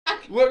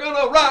We're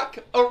gonna rock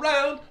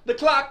around the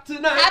clock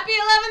tonight. Happy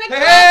 11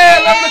 o'clock.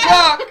 Hey, 11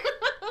 o'clock.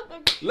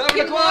 11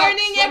 Good o'clock. morning,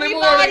 Sunday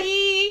everybody.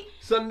 Morning.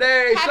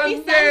 Sunday, Happy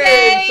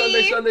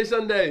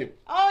Sunday.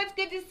 Oh, it's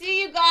good to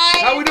see you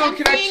guys. How we doing, I'm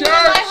Connect seeing Church? you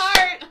in my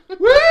heart.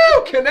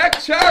 Woo!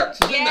 Connect Church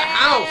is in the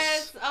house.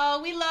 Yes.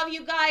 Oh, we love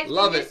you guys.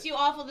 Love we it. missed you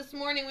awful this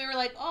morning. We were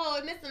like, oh,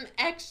 I missed some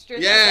extra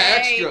Yeah, today.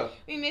 extra.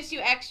 We missed you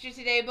extra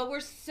today, but we're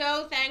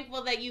so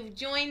thankful that you've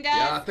joined us.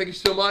 Yeah, thank you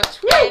so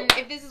much. Woo! And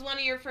if this is one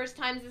of your first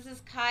times, this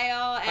is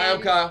Kyle. And Hi,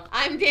 I'm Kyle.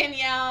 I'm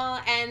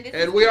Danielle, and this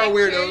is And we are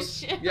Connect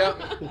weirdos. Church. Yep.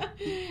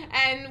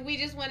 And we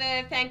just want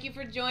to thank you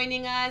for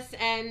joining us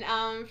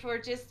and for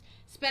just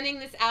spending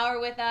this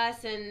hour with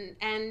us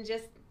and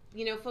just,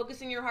 you know,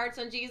 focusing your hearts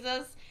on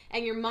Jesus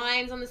and your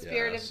minds on the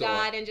Spirit of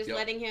God and just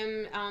letting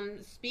Him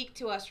speak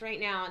to us right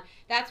now. And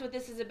that's what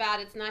this is about.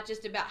 It's not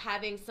just about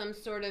having some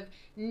sort of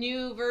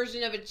new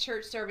version of a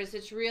church service.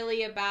 It's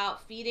really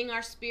about feeding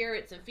our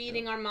spirits and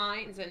feeding our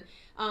minds and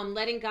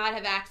letting God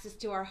have access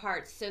to our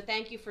hearts. So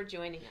thank you for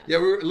joining us. Yeah,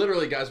 we were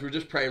literally, guys, we were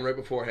just praying right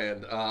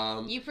beforehand.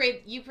 You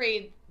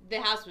prayed. The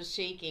house was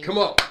shaking. Come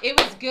on. It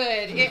was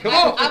good. Come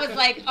on. I was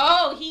like,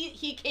 oh,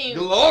 he came.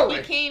 Glory.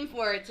 He came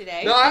for it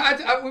today.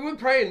 No, we were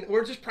praying.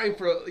 We're just praying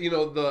for, you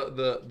know,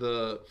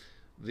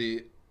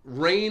 the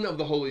rain of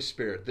the Holy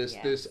Spirit,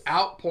 this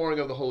outpouring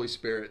of the Holy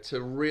Spirit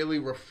to really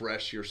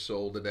refresh your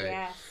soul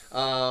today.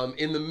 Yes.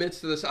 In the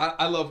midst of this,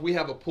 we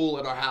have a pool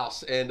at our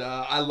house, and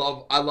I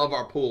love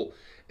our pool.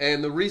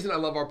 And the reason I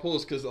love our pool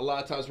is because a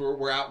lot of times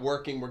we're out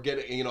working, we're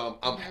getting, you know,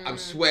 I'm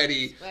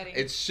sweaty.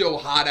 It's so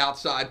hot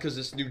outside because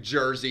it's New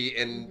Jersey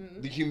and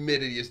the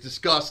humidity is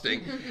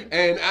disgusting.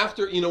 And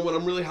after, you know, when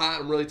I'm really hot,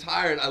 I'm really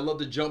tired, I love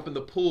to jump in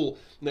the pool.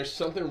 And there's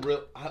something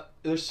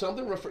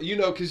you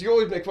know, because you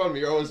always make fun of me.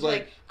 You're always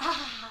like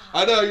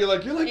I know, you're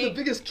like the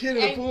biggest kid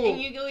in the pool.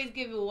 And you always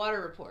give a water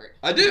report.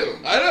 I do.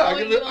 I know.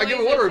 I give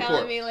a water report.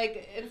 Telling me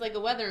like it's like a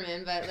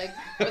weatherman, but like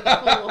for the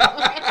pool.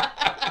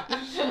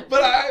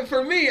 But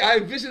for me, I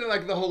envision it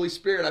like the Holy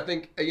Spirit. I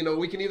think, you know,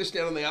 we can either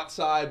stand on the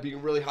outside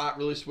being really hot,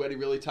 really sweaty,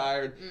 really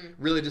tired,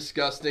 really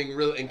disgusting,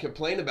 and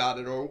complain about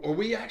it, or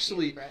we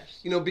actually,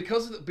 you know,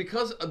 because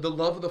of the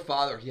love of the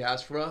Father He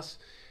has for us,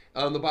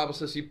 the Bible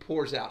says He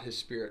pours out His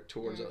Spirit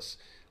towards us.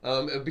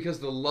 Because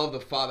the love the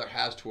Father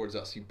has towards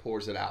us, He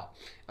pours it out.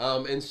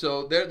 And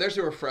so there's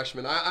a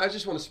refreshment. I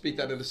just want to speak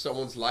that into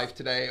someone's life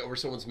today, over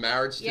someone's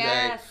marriage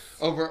today,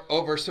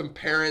 over some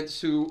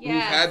parents who've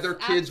had their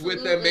kids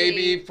with them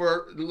maybe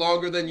for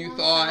longer than you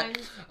thought.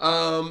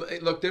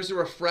 Look, there's a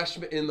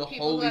refreshment in the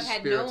Holy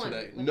Spirit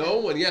today. No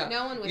one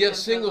with them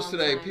singles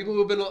today, people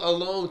who've been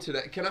alone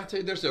today. Can I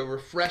tell you, there's a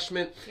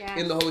refreshment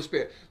in the Holy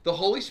Spirit. The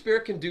Holy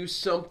Spirit can do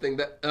something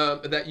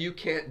that you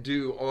can't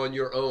do on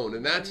your own,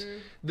 and that's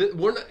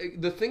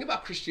the thing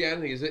about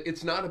Christianity is that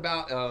it's not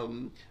about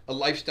a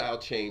lifestyle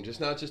change. It's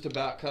not just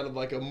about kind of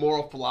like a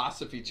moral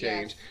philosophy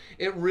change.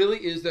 It really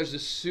is. There's a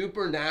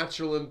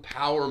supernatural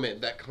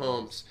empowerment that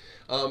comes.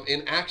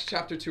 In Acts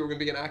chapter 2, we're going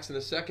to be in Acts in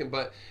a second,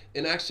 but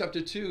in Acts chapter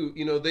 2,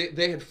 you know,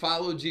 they had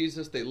followed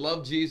Jesus, they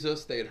loved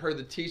Jesus, they had heard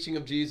the teaching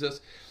of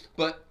Jesus,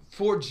 but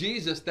for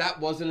Jesus,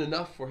 that wasn't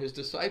enough for His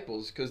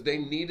disciples because they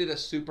needed a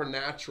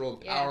supernatural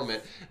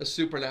empowerment, a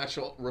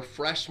supernatural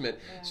refreshment.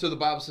 So the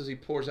Bible says He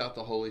pours out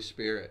the Holy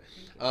Spirit.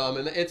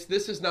 And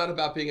this is not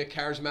about being a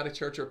charismatic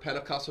church or a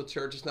Pentecostal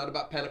church. It's not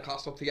about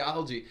Pentecostal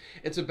theology.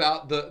 It's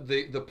about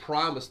the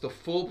promise, the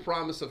full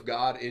promise of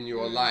God in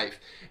your life.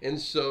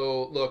 And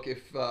so, look,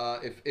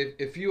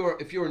 if you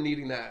are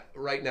needing that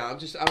right now,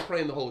 I'm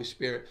praying the Holy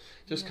Spirit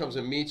just comes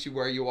and meets you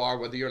where you are,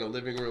 whether you're in a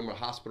living room or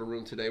hospital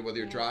room today, whether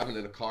you're driving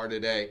in a car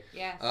today.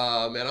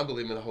 Man, I'm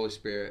believing in the Holy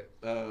Spirit.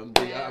 I'm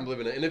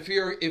believing it. And if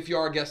you're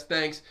our guest,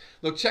 thanks.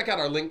 Look, check out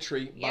our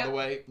Linktree, by the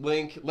way.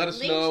 Let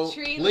us know.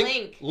 Linktree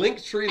Link.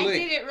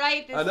 I did it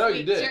right this week, I know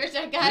you did. Church.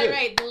 I got it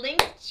right.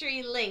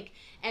 Linktree link.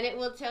 And it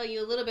will tell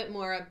you a little bit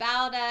more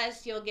about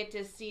us. You'll get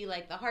to see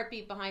like the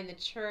heartbeat behind the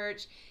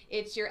church.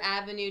 It's your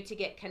avenue to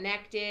get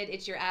connected.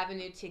 It's your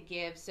avenue to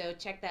give. So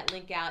check that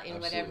link out in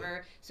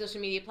whatever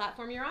social media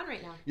platform you're on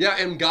right now. Yeah,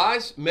 and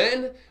guys,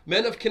 men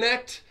of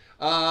Connect,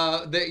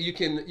 that you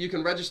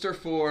can register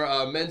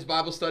for men's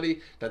Bible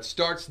study that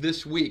starts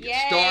this week.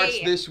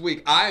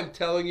 I am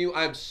telling you,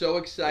 I am so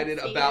excited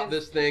about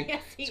this thing.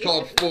 It's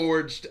called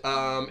Forged,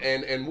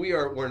 and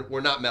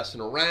we're not messing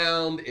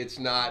around. It's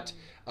not.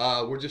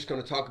 We're just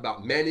going to talk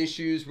about men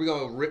issues. We're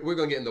going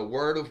to get in the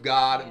Word of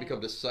God and become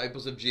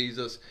disciples of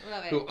Jesus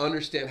who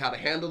understand how to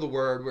handle the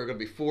Word. We're going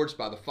to be forged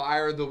by the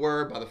fire of the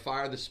Word, by the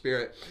fire of the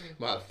Spirit,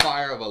 by the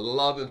fire of a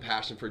love and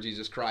passion for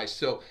Jesus Christ.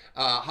 So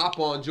hop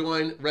on,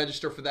 join,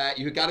 register for that.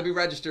 You've got to be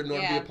registered in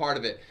order to be a part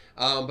of it.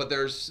 But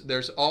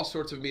there's all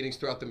sorts of meetings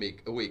throughout the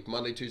week,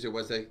 Monday, Tuesday,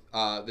 Wednesday.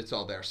 It's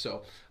all there.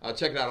 So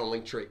check it out on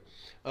Linktree.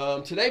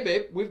 Today,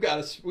 babe, we got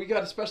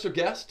a special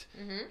guest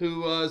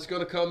who is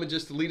going to come and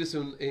just lead us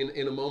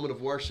in a moment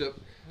of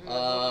worship,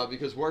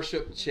 because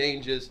worship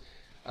changes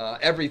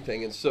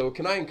everything. And so,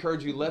 can I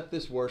encourage you? Let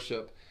this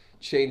worship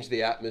change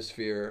the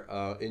atmosphere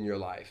in your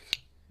life.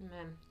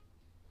 Amen.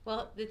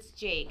 Well, it's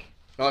Jake.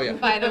 Oh, yeah.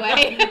 By the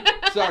way.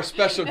 It's our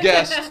special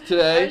guest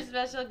today. Our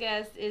special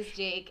guest is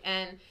Jake.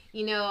 And,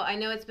 you know, I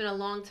know it's been a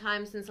long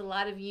time since a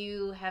lot of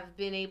you have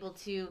been able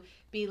to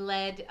be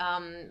led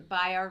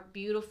by our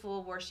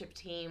beautiful worship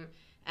team.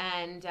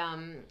 And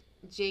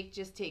Jake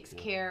just takes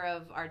care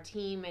of our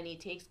team, and he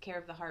takes care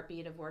of the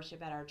heartbeat of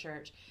worship at our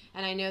church.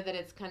 And I know that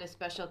it's kind of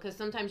special because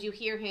sometimes you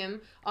hear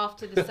him off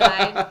to the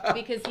side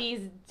because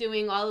he's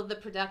doing all of the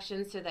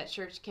productions so that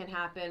church can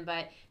happen.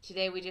 But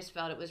today we just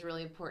felt it was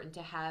really important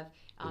to have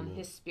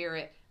his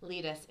spirit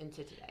lead us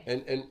into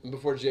today. And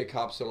before Jake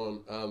hops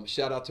on,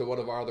 shout out to one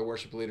of our other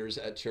worship leaders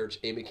at church,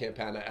 Amy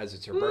Campana, as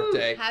it's her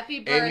birthday.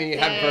 Happy birthday. Amy,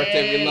 happy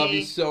birthday. We love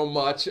you so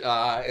much,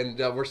 and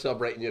we're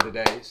celebrating you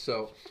today.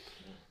 So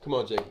come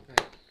on, Jake.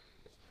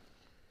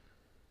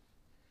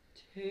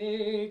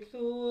 Take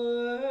the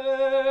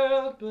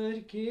world,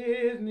 but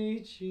give me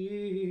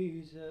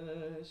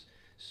Jesus,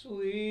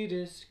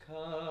 sweetest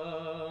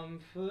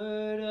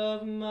comfort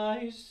of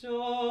my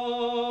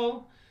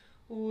soul.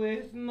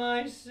 With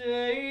my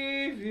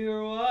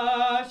Savior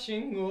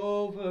watching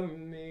over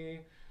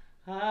me,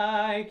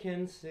 I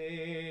can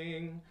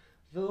sing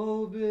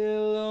though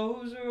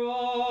billows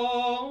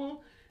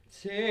roll.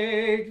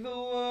 Take the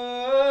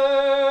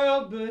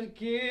world, but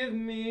give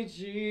me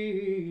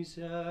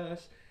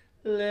Jesus.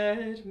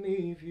 Let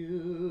me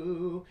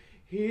view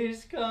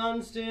his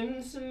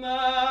constant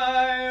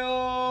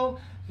smile.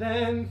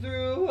 Then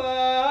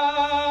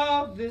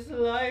throughout this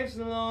life's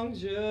long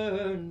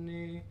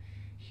journey,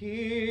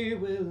 he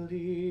will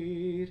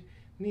lead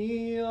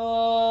me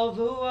all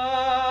the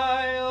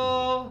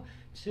while.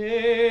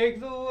 Take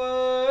the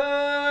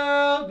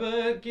world,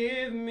 but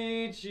give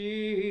me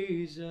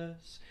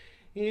Jesus.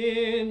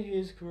 In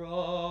his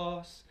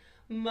cross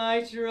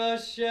my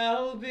trust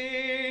shall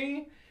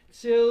be,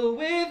 till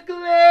with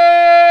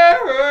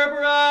clearer,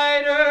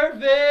 brighter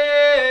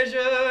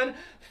vision,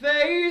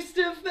 face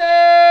to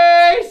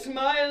face,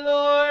 my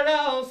Lord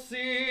I'll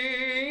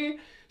see.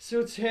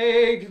 So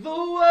take the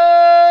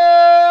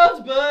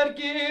world, but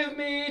give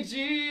me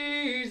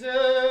Jesus.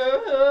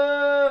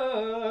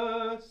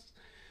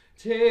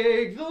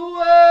 Take the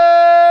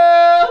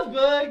world,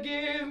 but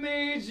give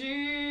me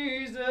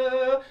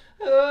Jesus.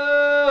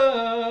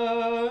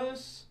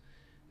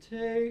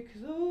 Take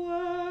the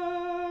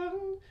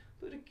world,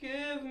 but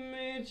give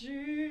me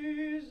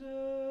Jesus.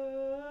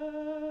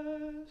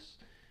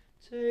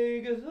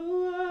 Take the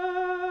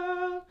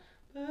world,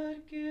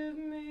 but give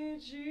me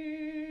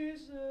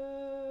Jesus.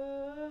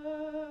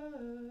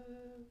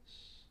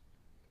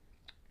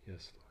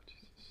 Yes, Lord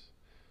Jesus.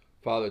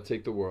 Father,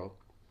 take the world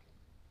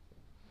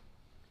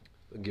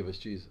and give us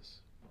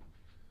Jesus.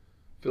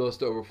 Fill us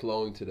to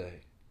overflowing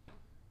today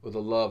with a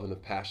love and a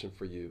passion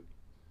for you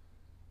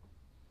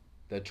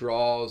that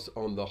draws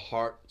on the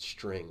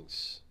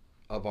heartstrings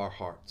of our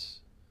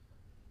hearts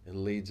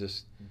and leads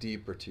us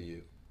deeper to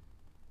you.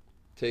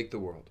 Take the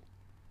world,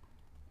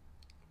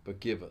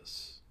 but give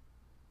us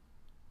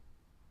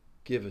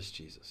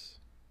Jesus.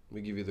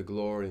 We give you the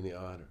glory and the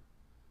honor.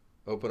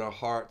 Open our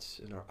hearts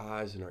and our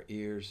eyes and our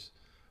ears.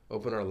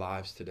 Open our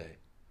lives today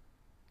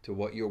to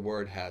what your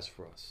word has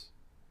for us.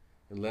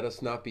 And let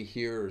us not be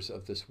hearers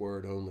of this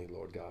word only,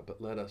 Lord God,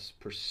 but let us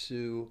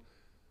pursue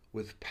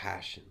with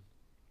passion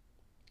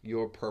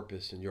your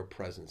purpose and your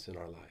presence in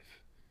our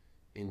life.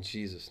 In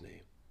Jesus'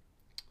 name,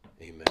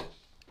 amen.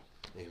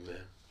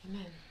 Amen.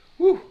 Amen.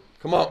 Woo,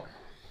 come on.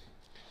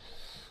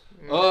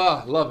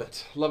 Love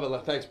it. Love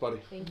it. Thanks, buddy.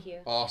 Thank you.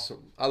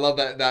 Awesome. I love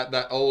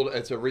that old,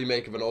 it's a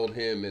remake of an old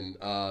hymn, and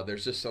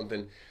there's just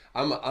something,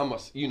 I'm a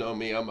you know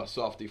me, I'm a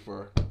softie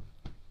for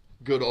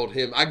good old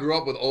hymn. I grew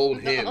up with old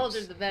hymns. The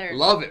older the better.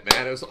 Love it,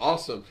 man. It was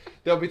awesome.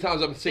 There'll be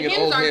times I'm singing old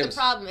hymns. Hymns aren't the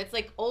problem. It's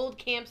like old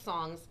camp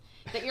songs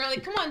that you're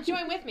like, come on,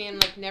 join with me. And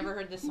like, never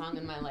heard this song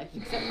in my life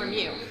except from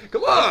you.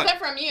 Come on. Except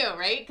from you,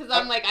 right? Because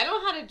I'm like, I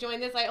don't know how to join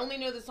this. I only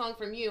know the song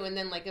from you. And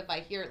then like, if I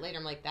hear it later,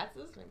 I'm like, that's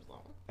this same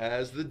song.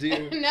 As the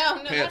deer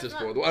no, panteth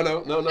for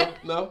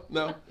the...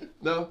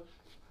 No.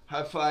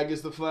 High flag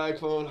is the flag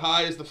flown.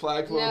 High is the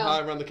flag flown. No.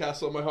 High around the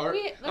castle of my heart.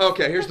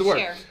 Okay, here's the word.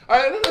 Share. All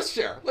right, let's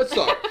share. Let's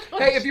talk.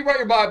 Hey, if you brought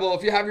your Bible,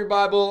 if you have your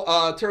Bible,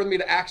 turn with me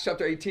to Acts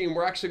chapter 18.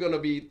 We're actually going to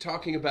be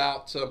talking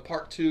about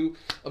part 2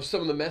 of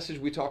some of the message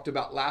we talked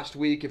about last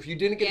week. If you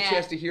didn't get a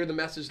chance to hear the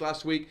message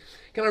last week,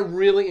 can I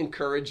really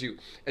encourage you?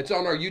 It's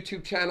on our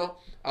YouTube channel.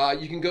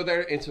 You can go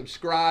there and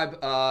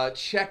subscribe.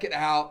 Check it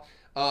out.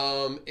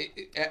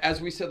 As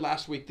we said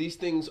last week, these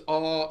things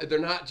they're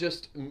not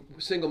just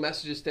single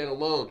messages stand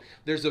alone.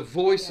 There's a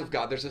voice of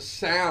God. There's a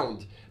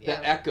sound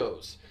that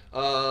echoes.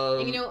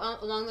 And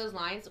along those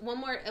lines, one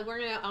more,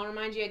 I'll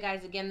remind you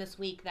guys again this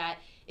week that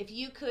if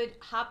you could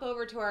hop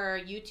over to our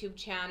YouTube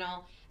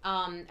channel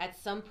at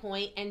some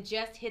point and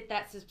just hit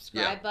that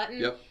subscribe button.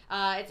 Yep.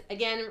 It's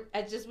again,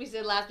 as just we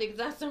said last week, it's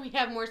not so we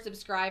have more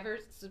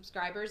subscribers.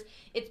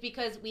 It's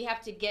because we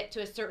have to get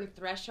to a certain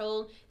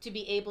threshold to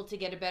be able to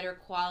get a better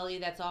quality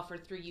that's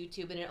offered through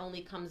YouTube, and it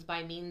only comes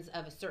by means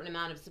of a certain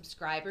amount of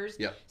subscribers.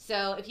 Yep.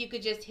 So if you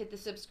could just hit the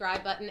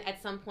subscribe button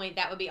at some point,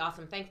 that would be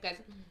awesome. Thanks, guys.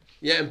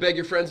 Yeah, and beg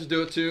your friends to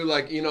do it too.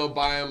 Like,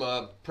 buy them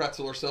a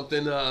pretzel or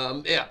something.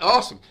 Yeah,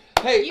 awesome.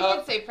 Hey, you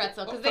can say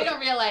pretzel because they don't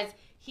realize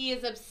he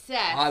is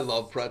obsessed. I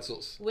love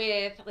pretzels.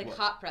 With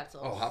hot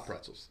pretzels. Oh, hot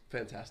pretzels,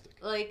 fantastic.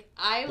 Like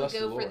I would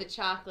go for the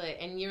chocolate,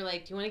 and you're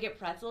like, "Do you want to get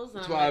pretzels?"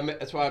 That's why I make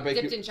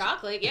dipped you in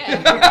chocolate.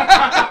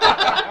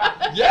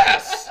 Yeah.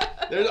 Yes,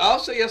 I'll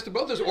say yes to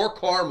both those, or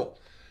caramel.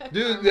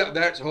 Dude,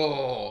 that's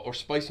or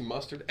spicy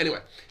mustard. Anyway,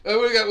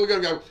 we're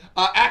gonna go.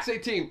 Acts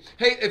 18.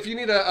 Hey, if you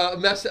need a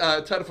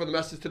title for the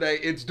message today,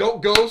 it's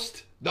 "Don't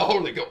Ghost the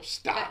Holy Ghost."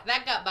 Stop.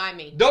 That got by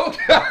me. I'll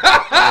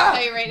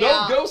tell you right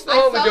now. Don't ghost the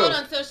Holy Ghost. I saw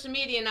it on social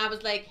media, and I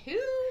was like, "Who?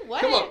 What?"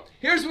 Come on.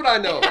 Here's what I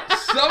know.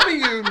 Some of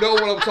you know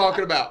what I'm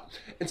talking about.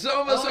 And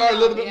some of us are a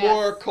little bit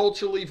more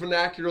culturally,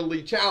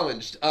 vernacularly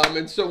challenged.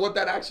 And so what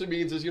that actually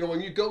means is, when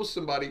you ghost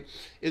somebody,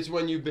 it's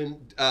when you've been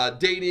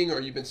dating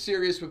or you've been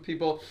serious with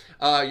people,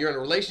 you're in a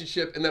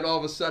relationship, and then all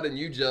of a sudden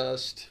you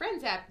just...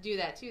 Friends have to do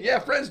that too. Yeah,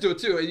 friends do it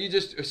too. And you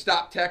just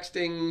stop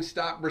texting,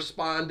 stop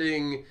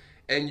responding,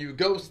 and you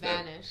ghost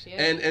them. Vanish,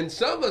 yeah. And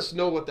some of us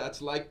know what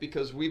that's like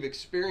because we've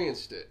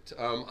experienced it.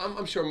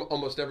 I'm sure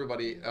almost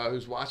everybody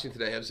who's watching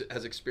today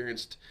has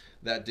experienced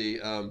that, D.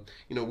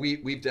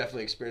 We've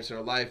definitely experienced it in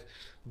our life.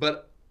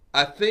 But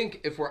I think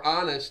if we're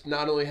honest,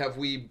 not only have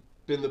we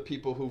been the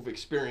people who've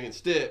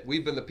experienced it,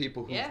 we've been the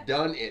people who've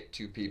done it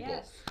to people.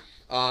 Yes.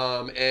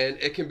 And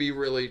it can be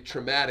really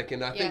traumatic.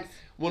 And I think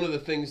one of the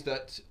things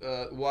that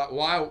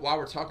why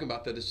we're talking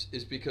about that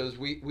is because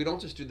we don't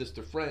just do this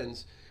to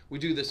friends. We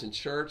do this in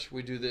church.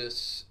 We do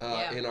this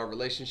in our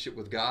relationship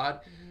with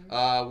God,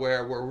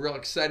 where we're real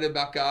excited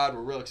about God.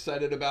 We're real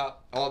excited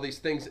about all these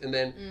things. And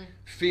then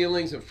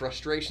feelings and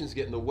frustrations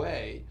get in the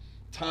way.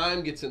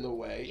 Time gets in the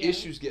way.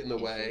 Issues get in the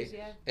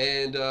way.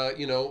 And,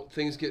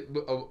 things get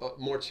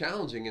more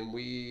challenging. And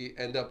we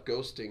end up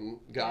ghosting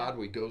God.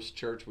 We ghost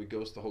church. We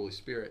ghost the Holy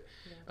Spirit.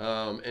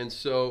 And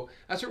so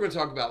that's what we're going to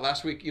talk about.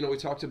 Last week, we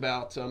talked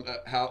about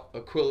how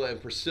Aquila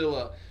and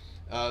Priscilla...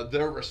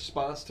 their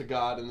response to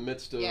God in the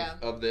midst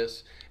of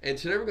this. And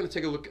today we're going to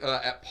take a look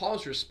at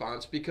Paul's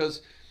response,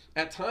 because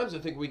at times I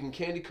think we can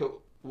candy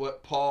coat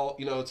what Paul,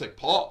 it's like,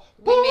 Paul.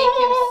 We make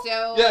him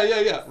so...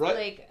 Yeah, right?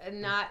 Like,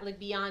 not, like,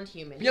 beyond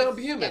human. Beyond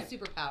human. He's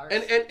got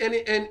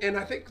superpowers. And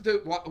I think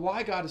that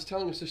why God is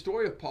telling us the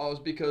story of Paul is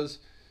because...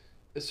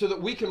 so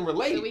that we can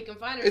relate. So we can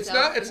find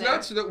ourselves. It's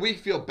not so that we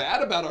feel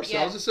bad about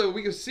ourselves. It's so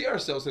we can see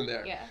ourselves in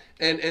there. Yeah.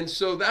 And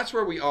so that's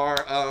where we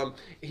are.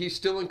 He's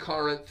still in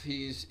Corinth.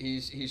 He's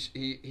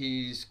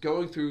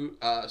going through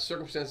a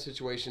circumstance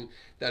situation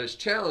that is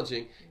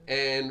challenging,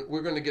 and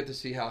we're going to get to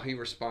see how he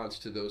responds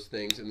to those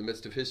things in the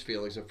midst of his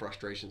feelings and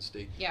frustrations,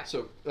 Steve. Yeah.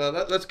 So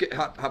let's get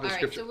hop in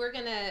scripture. All right.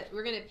 So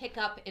we're gonna pick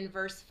up in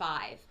verse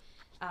 5.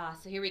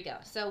 So here we go.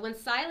 So when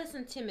Silas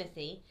and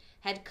Timothy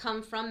had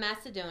come from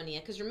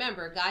Macedonia, because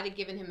remember, God had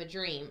given him a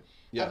dream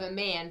of a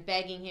man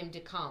begging him to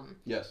come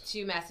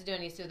to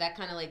Macedonia. So that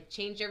kind of like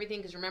changed everything,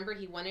 because remember,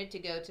 he wanted to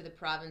go to the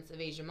province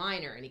of Asia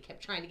Minor, and he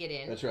kept trying to get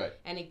in. Then right.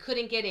 And he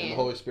couldn't get in. And the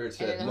Holy Spirit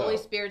said no. And then the Holy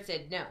Spirit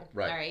said no.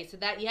 Right. All right. So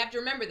that you have to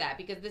remember that,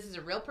 because this is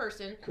a real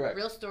person, correct.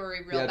 Real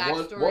story, real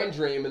backstory. One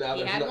dream, and now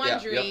he had one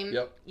dream.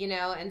 Yep.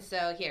 And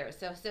so here,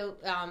 so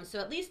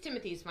at least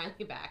Timothy's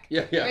finally back.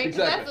 Yeah, right?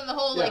 Exactly. That's the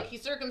whole like he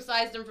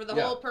circumcised him for the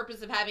whole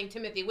purpose of having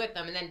Timothy with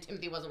them, and then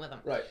Timothy wasn't with him.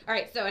 Right. All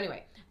right. So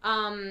anyway,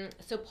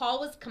 so Paul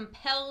was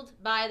compelled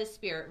by the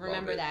Spirit.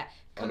 Remember that.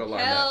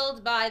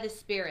 Compelled by the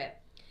Spirit.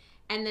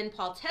 And then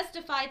Paul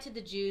testified to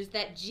the Jews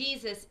that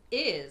Jesus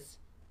is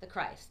the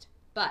Christ.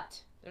 But,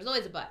 there's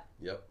always a but.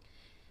 Yep.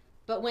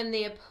 But when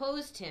they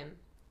opposed him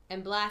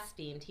and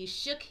blasphemed, he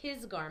shook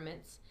his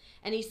garments,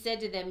 and he said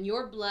to them,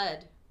 "Your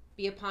blood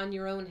be upon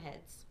your own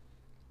heads.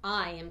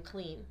 I am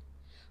clean.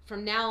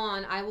 From now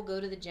on I will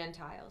go to the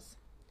Gentiles."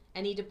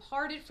 And he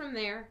departed from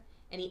there,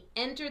 and he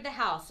entered the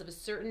house of a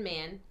certain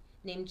man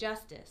named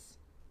Justus,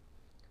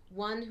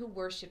 one who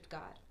worshipped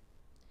God,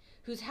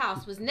 whose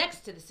house was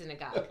next to the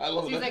synagogue. I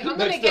love so he's that. like, I'm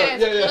going to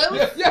get as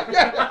close.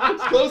 Yeah.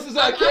 As close as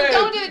I can.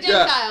 I'm going to the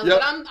Gentiles,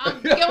 but I'm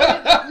going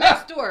to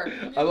next door.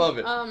 I love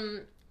it.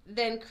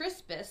 Then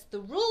Crispus,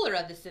 the ruler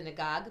of the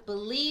synagogue,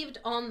 believed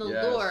on the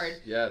Lord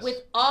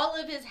with all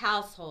of his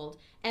household,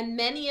 and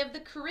many of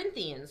the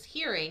Corinthians,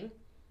 hearing,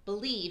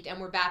 believed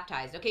and were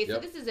baptized. Okay, so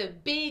this is a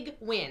big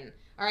win.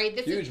 All right,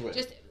 this Huge is win.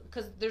 Just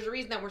because there's a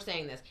reason that we're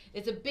saying this.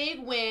 It's a big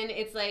win.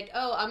 It's like,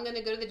 oh, I'm going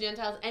to go to the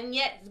Gentiles, and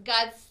yet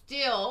God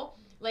still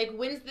like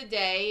wins the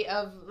day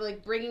of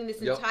like bringing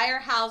this entire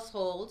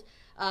household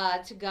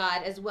to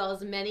God, as well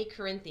as many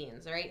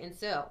Corinthians. All right, and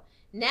so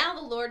now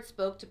the Lord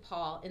spoke to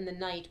Paul in the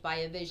night by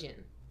a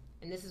vision,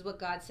 and this is what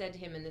God said to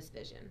him in this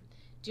vision: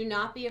 "Do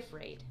not be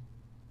afraid,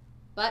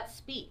 but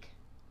speak,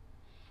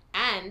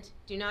 And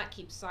do not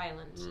keep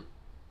silent,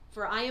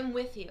 for I am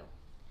with you,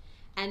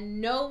 and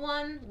no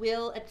one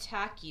will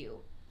attack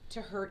you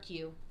to hurt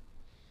you.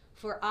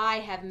 For I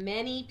have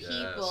many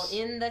people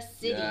in the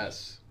city.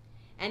 Yes.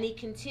 And he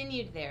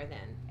continued there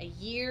then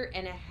 1.5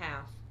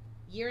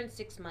 years,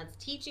 1.6 months,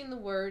 teaching the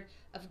word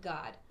of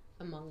God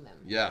among them.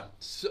 Yeah,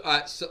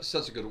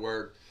 such a good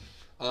word.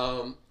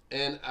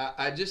 And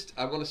I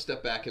want to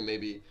step back and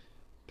maybe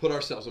put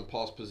ourselves in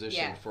Paul's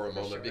position for a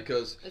moment,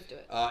 because let's do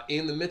it.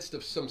 In the midst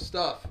of some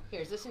stuff,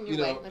 Here's this in your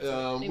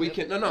way. we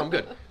can. No, I'm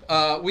good.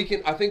 We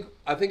can. I think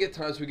at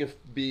times we can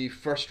be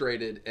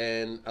frustrated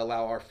and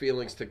allow our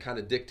feelings to kind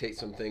of dictate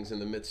some things in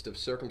the midst of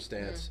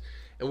circumstance,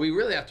 and we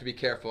really have to be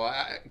careful,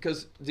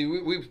 because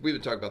we've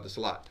been talking about this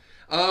a lot.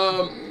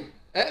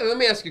 Let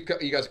me ask you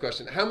guys a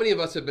question. How many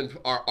of us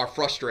are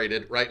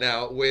frustrated right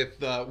now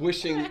with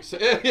wishing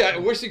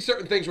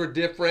certain things were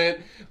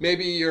different?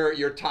 Maybe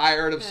you're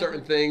tired of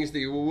certain things that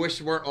you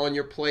wish weren't on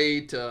your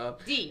plate.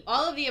 D,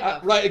 all of the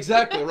above. Right,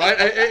 exactly. Right.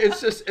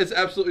 It's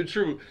absolutely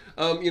true.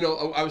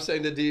 I was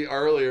saying to D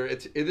earlier.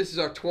 This is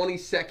our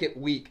 22nd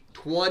week.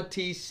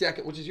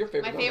 22nd, which is your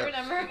favorite number. My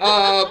favorite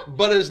number.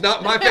 But it's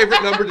not my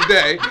favorite number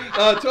today.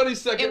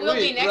 22nd week. It will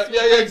be next week.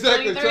 Yeah,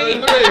 exactly.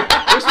 23.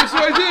 Which is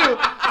what I do.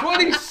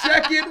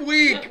 22nd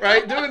week,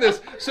 right? Doing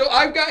this. So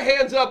I've got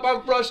hands up.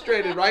 I'm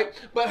frustrated, right?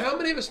 But how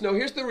many of us know?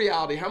 Here's the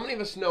reality. How many of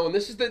us know? And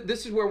this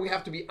is where we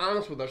have to be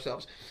honest with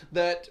ourselves,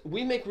 that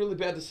we make really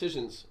bad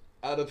decisions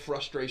out of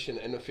frustration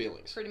and the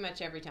feelings. Pretty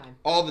much every time.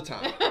 All the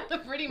time.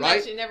 Pretty right?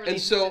 much. It never and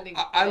leaves so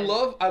I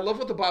love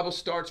what the Bible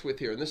starts with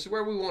here, and this is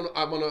where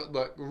I want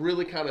to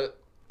really kind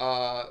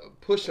of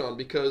push on,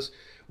 because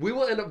we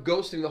will end up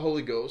ghosting the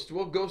Holy Ghost.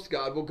 We'll ghost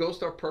God. We'll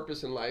ghost our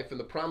purpose in life and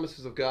the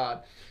promises of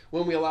God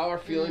when we allow our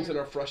feelings and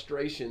our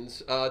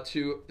frustrations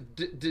to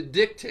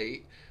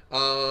dictate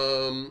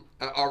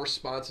our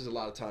responses a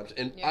lot of times.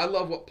 And I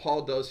love what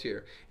Paul does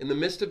here. In the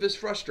midst of his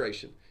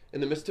frustration, in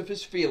the midst of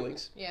his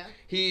feelings,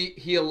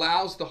 he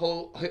allows the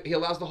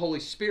Holy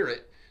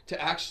Spirit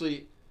to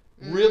actually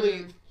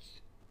really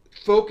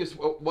focus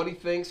what he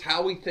thinks,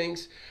 how he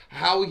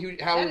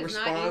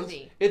responds.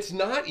 It's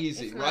not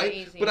easy, right?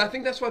 Easy. But I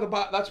think that's why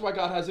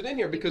God has it in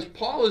here, because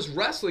Paul is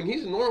wrestling.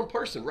 He's a normal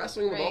person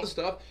wrestling with all the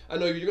stuff. I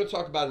know you're going to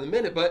talk about it in a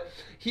minute, but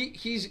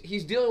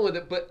he's dealing with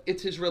it. But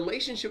it's his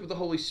relationship with the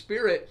Holy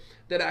Spirit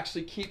that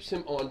actually keeps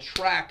him on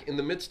track in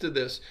the midst of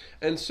this.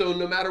 And so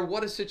no matter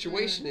what his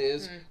situation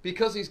is,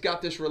 because he's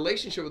got this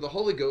relationship with the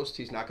Holy Ghost,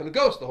 he's not going to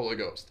ghost the Holy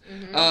Ghost.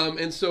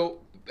 And so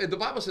the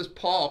Bible says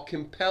Paul,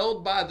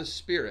 compelled by the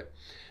Spirit.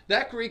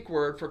 That Greek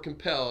word for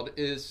compelled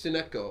is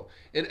syneko.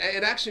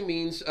 It actually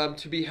means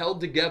to be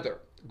held together,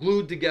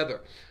 glued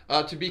together,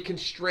 to be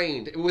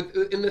constrained.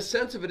 In the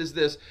sense of it is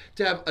this: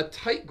 to have a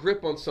tight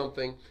grip on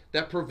something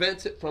that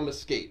prevents it from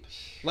escape.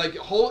 Like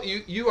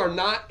you are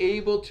not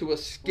able to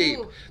escape.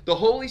 Ooh. The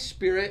Holy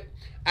Spirit,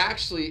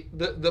 actually,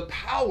 the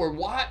power,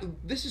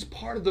 this is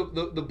part of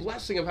the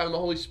blessing of having the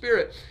Holy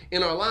Spirit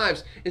in our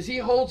lives, is he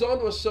holds on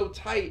to us so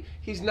tight.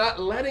 He's not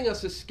letting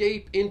us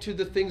escape into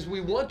the things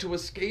we want to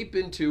escape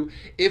into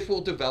if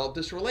we'll develop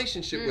this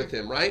relationship with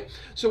him, right?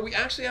 So we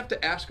actually have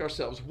to ask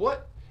ourselves,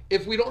 what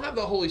if we don't have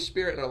the Holy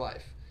Spirit in our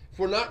life? If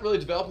we're not really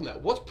developing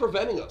that, what's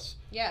preventing us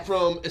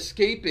from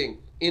escaping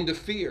into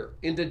fear,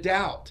 into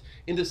doubt,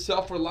 into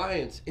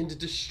self-reliance, into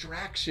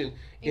distraction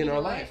in our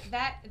life?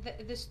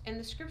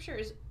 The scripture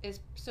is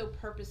so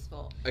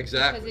purposeful.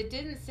 Exactly. Because it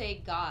didn't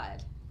say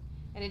God,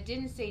 and it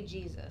didn't say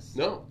Jesus.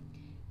 No.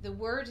 The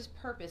word is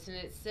purpose, and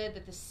it said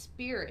that the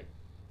Spirit,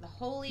 the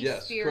Holy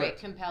Spirit, correct,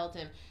 compelled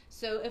him.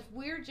 So if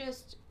we're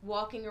just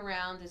walking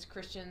around as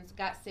Christians,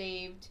 got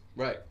saved,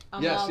 right?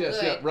 I'm all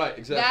good, right,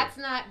 exactly. That's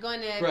not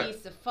going to be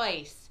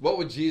suffice. What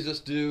would Jesus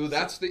do?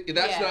 That's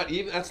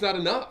not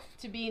enough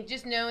to be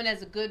just known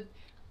as a good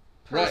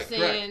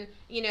person. Right,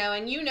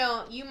 and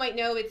you might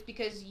know it's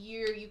because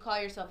you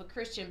call yourself a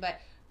Christian, but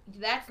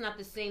that's not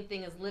the same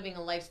thing as living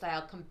a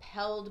lifestyle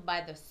compelled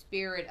by the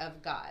Spirit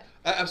of God.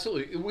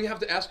 Absolutely. We have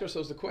to ask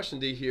ourselves the question,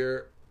 D,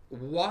 here: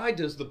 why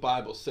does the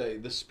Bible say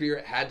the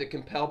Spirit had to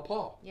compel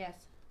Paul?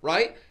 Yes.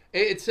 Right?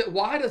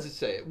 Why does it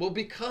say it? Well,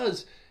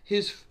 because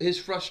his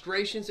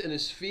frustrations and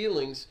his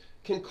feelings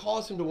can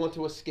cause him to want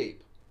to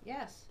escape.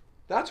 Yes.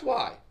 That's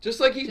why. Just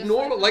like he's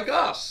normal, like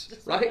us,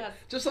 right?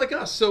 Just like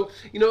us. So,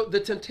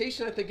 the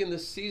temptation, I think, in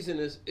this season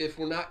is, if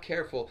we're not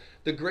careful,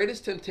 the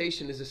greatest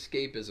temptation is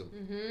escapism.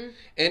 Mm-hmm.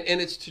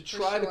 And it's to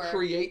try to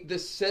create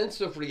this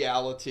sense of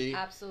reality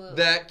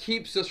that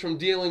keeps us from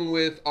dealing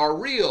with our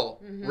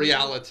real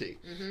reality.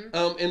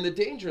 Mm-hmm. And the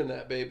danger in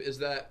that, babe, is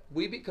that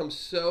we become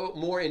so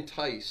more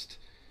enticed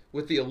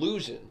with the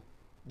illusion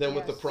than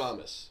with the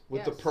promise,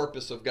 with the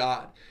purpose of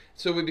God.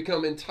 So we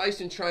become enticed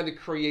in trying to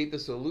create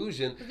this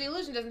illusion. But the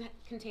illusion doesn't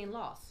contain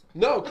loss.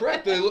 No,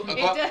 correct.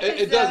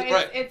 It doesn't.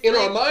 Right. In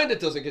our mind,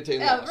 it doesn't contain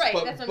loss. Right.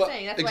 That's what I'm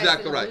saying. That's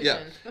exactly why it's an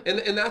right.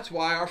 Yeah. And that's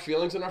why our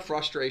feelings and our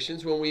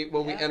frustrations, when we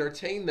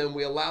entertain them,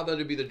 we allow them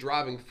to be the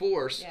driving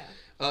force,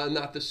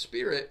 not the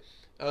Spirit.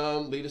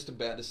 Lead us to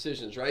bad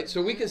decisions. Right.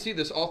 So we can see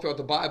this all throughout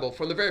the Bible,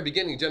 from the very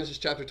beginning, Genesis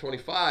chapter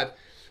 25.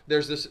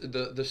 there's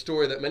the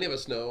story that many of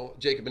us know,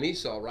 Jacob and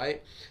Esau,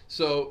 right?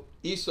 So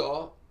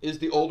Esau is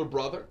the older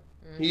brother.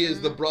 He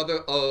is the brother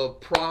of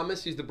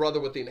promise. He's the brother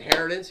with the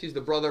inheritance. He's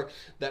the brother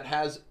that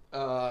has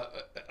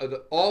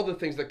all the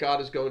things that God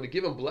is going to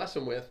give him, bless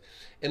him with.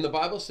 And the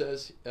Bible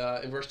says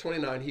in verse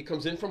 29, he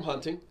comes in from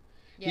hunting.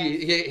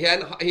 Yes. He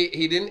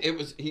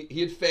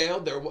had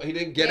failed. He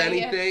didn't get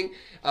anything.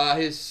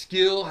 His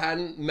skill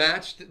hadn't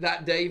matched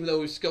that day, even though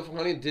he was skillful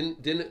hunting.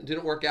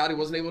 Didn't work out. He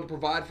wasn't able to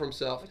provide for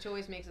himself. Which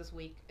always makes us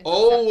weak.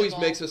 Always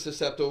makes us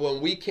susceptible when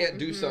we can't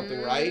do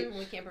something right.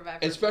 We can't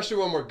provide for especially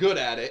when we're good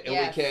at it and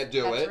we can't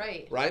do it.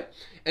 Right. Right?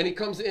 And he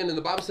comes in and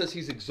the Bible says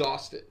he's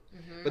exhausted.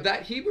 But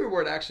that Hebrew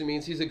word actually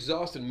means he's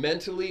exhausted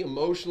mentally,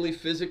 emotionally,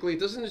 physically. It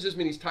doesn't just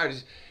mean he's tired.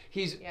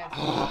 He's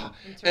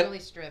internally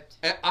stripped.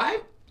 And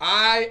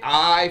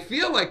I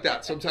feel like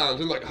that sometimes.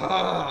 I'm like,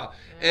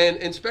 and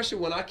especially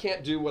when I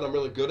can't do what I'm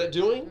really good at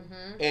doing,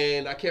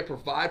 and I can't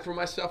provide for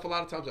myself. A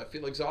lot of times I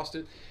feel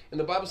exhausted. And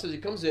the Bible says he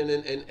comes in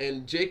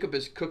and Jacob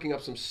is cooking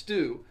up some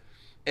stew,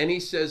 and he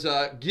says,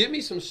 "Give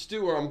me some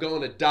stew or I'm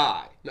going to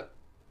die." Now,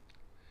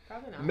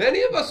 probably not.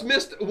 Many of us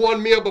missed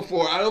one meal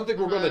before. I don't think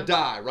we're going to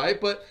die,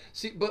 right? But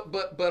see,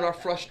 but our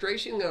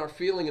frustration and our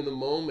feeling in the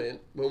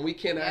moment when we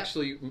can't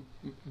actually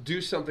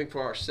do something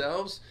for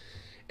ourselves.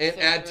 And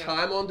add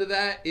time onto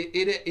that,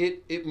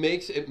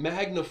 it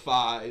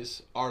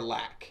magnifies our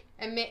lack.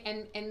 And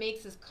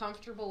makes us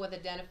comfortable with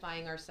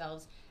identifying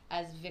ourselves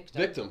as victims.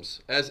 Victims,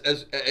 as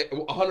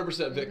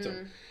 100%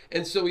 victim.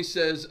 And so he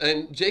says,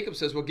 and Jacob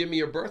says, well, give me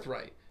your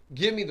birthright.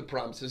 Give me the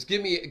promises.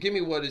 Give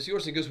me what is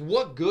yours. And he goes,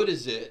 what good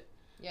is it?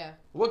 Yeah.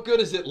 What good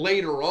is it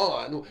later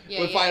on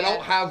if I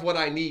don't have what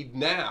I need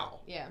now?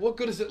 Yeah. What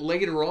good is it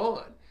later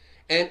on?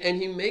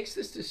 And he makes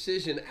this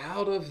decision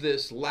out of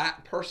this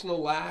personal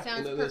lack.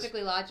 Sounds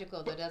perfectly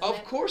logical, though, doesn't it?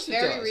 Of course it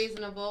does. Very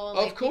reasonable.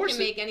 Of course. You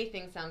can make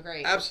anything sound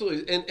great.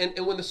 Absolutely.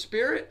 And when the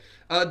Spirit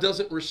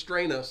doesn't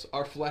restrain us,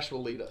 our flesh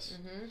will lead us.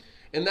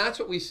 And that's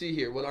what we see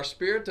here. When our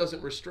Spirit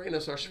doesn't restrain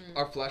us,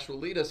 our flesh will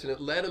lead us. And it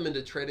led him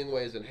into trading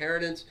away his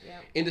inheritance,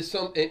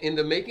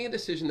 into making a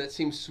decision that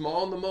seems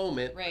small in the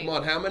moment. Right. Come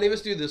on, how many of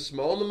us do this?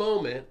 Small in the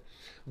moment,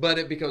 but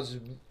it becomes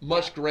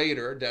much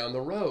greater down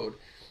the road.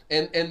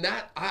 And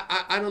that,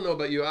 I don't know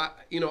about you, I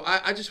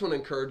just want to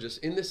encourage us.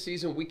 In this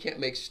season, we can't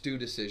make stew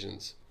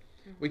decisions.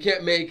 We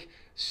can't make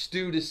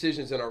stew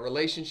decisions in our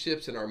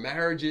relationships, in our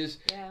marriages,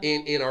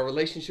 in our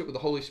relationship with the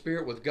Holy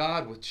Spirit, with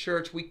God, with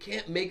church. We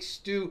can't make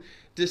stew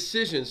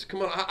decisions.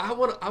 Come on, I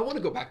want to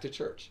go back to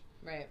church.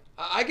 Right.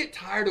 I get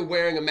tired of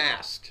wearing a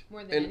mask.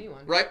 More than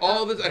anyone. Right?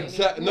 All this.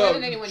 More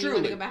than anyone, truly. You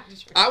want to go back to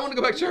church. I want to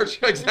go back to church,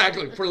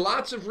 exactly, for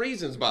lots of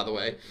reasons, by the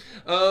way.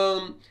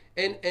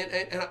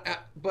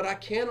 But I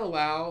can't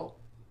allow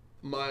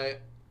my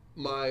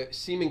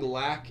seeming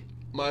lack,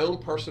 my own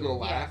personal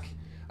lack.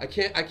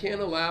 Yes. I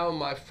can't allow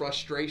my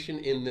frustration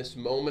in this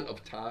moment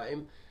of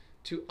time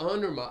to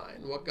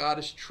undermine what God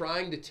is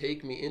trying to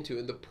take me into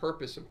and the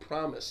purpose and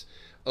promise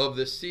of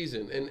this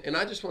season. And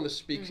I just want to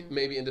speak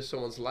maybe into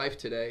someone's life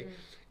today.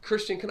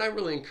 Christian, can I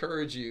really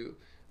encourage you?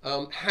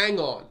 Hang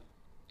on.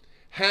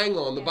 Hang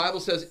on. The Bible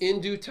says,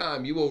 in due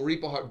time, you will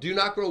reap a harvest. Do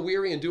not grow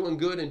weary in doing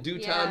good. In due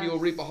time, you will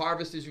reap a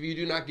harvest if you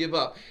do not give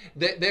up.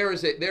 There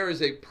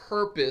is a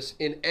purpose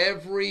in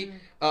every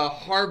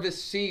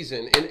harvest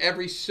season, in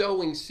every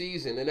sowing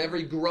season, in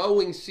every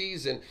growing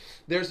season.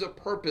 There's a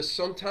purpose.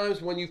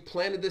 Sometimes when you've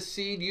planted the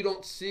seed, you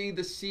don't see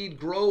the seed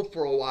grow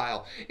for a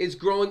while. It's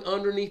growing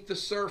underneath the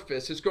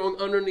surface. It's growing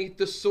underneath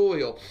the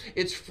soil.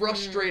 It's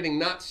frustrating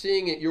not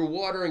seeing it. You're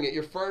watering it.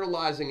 You're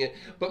fertilizing it.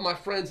 But my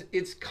friends,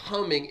 it's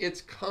coming.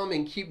 It's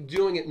coming. Keep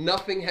doing it.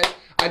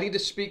 I need to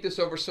speak this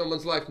over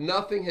someone's life.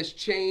 Nothing has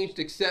changed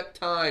except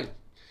time.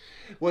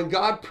 When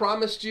God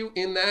promised you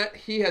in that,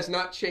 He has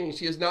not changed.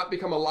 He has not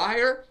become a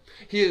liar.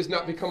 He has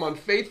not become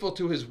unfaithful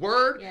to His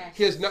word. Yes.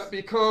 He has not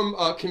become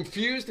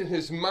confused in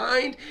His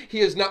mind. He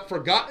has not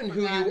forgotten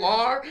who you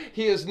are.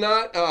 He has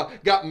not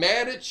got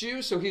mad at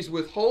you, so He's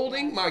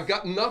withholding. Yes. My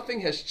God,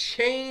 nothing has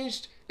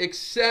changed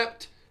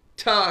except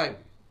time.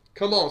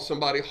 Come on,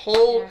 somebody.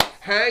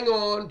 Hang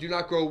on. Do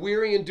not grow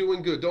weary in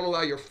doing good. Don't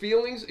allow your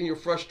feelings and your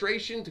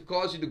frustration to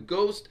cause you to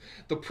ghost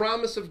the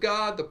promise of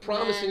God, the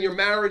promise in your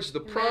marriage, the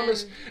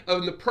promise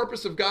of the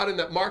purpose of God in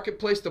that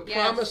marketplace, the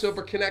promise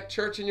over Connect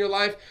Church in your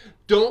life.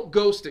 Don't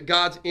ghost it.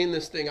 God's in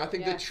this thing. I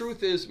think the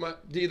truth is,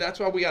 that's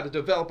why we got to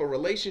develop a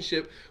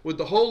relationship with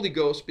the Holy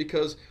Ghost,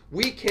 because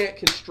we can't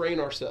constrain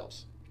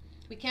ourselves.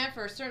 We can't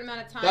for a certain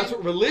amount of time. That's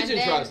what religion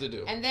tries to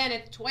do. And then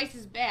it's twice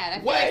as bad. I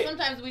feel like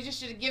sometimes we just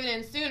should have given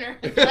in sooner.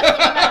 I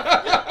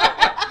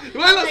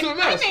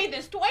made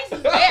this twice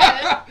as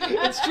bad.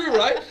 It's true,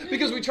 right?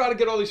 Because we try to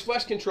get all these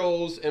flesh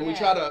controls, and we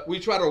try to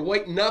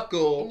white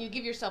knuckle. And you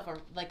give yourself I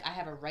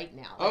have a right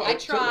now. I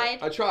tried.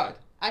 I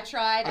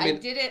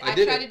did it. I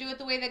tried to do it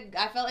the way that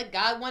I felt like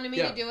God wanted me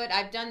to do it.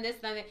 I've done this,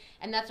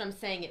 and that's what I'm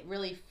saying. It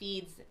really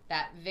feeds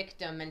that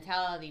victim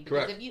mentality.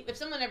 Because if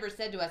someone ever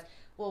said to us,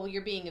 well,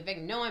 you're being a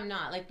victim. No, I'm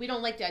not. Like, we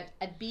don't like to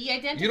be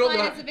identified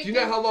as a victim. Do you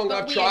know how long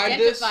I've tried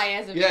this?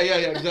 As a victim. Yeah,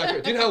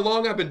 exactly. Do you know how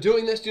long I've been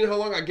doing this? Do you know how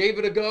long I gave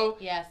it a go?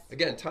 Yes.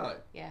 Again, time.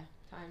 Yeah,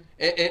 time.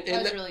 And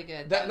that was really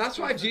good. That's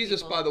why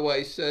Jesus, by the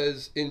way,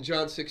 says in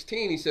John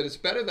 16, he said, it's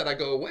better that I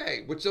go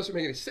away, which doesn't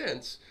make any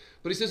sense.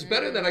 But he says,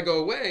 better that I go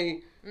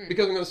away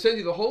because I'm going to send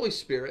you the Holy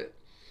Spirit.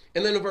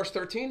 And then in verse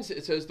 13,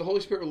 it says, the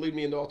Holy Spirit will lead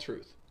me into all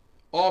truth.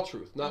 All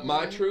truth. Not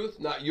my truth,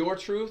 not your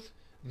truth,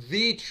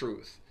 the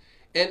truth.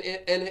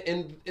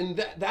 And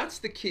that's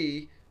the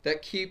key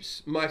that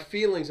keeps my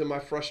feelings and my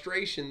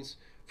frustrations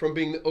from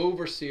being the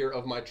overseer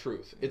of my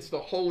truth. It's the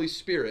Holy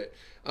Spirit,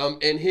 and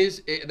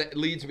that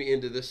leads me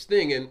into this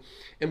thing.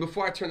 And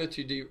before I turn it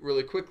to you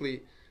really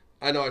quickly,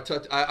 I know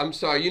I'm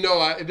sorry. You know,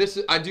 I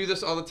do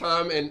this all the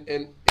time,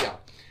 and yeah.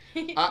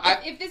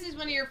 If this is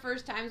one of your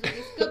first times with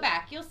this, go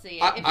back. You'll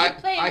see it. If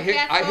you play I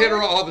hit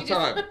her all the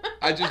time.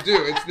 I just do.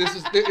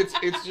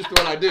 It's just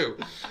what I do.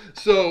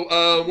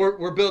 So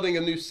we're building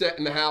a new set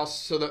in the house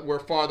so that we're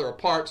farther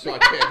apart, so I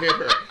can't hit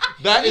her.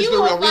 That is the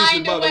real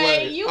reason, by the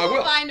way. You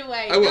will find a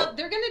way. I will.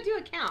 They're going to do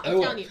a count.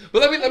 I'm telling you.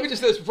 But let me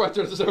just say this before I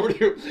turn this over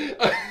to you.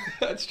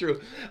 That's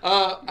true.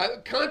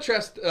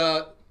 Contrast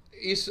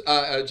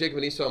Jacob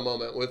and Esau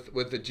moment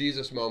with the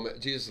Jesus moment,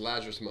 Jesus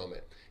Lazarus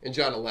moment in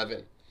John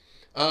 11.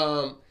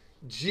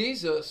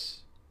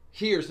 Jesus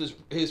hears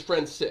his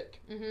friend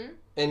sick,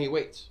 and he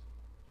waits.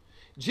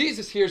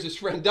 Jesus hears his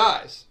friend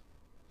dies,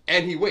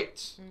 and he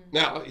waits.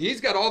 Now,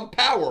 he's got all the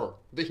power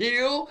to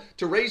heal,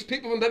 to raise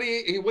people, and then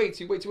he waits.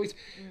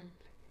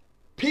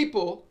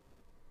 People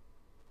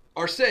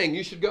are saying,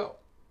 you should go.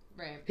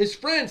 Right. His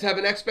friends have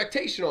an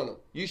expectation on him.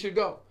 You should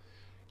go.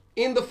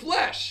 In the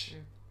flesh,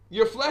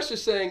 your flesh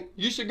is saying,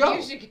 you should go.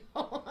 You should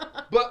go.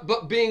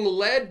 But being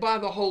led by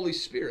the Holy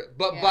Spirit,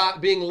 by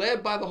being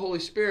led by the Holy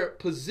Spirit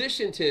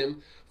positioned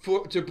him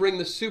to bring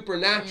the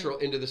supernatural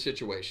into the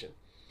situation.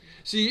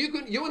 See,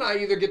 you and I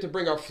either get to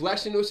bring our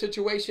flesh into a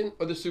situation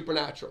or the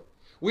supernatural.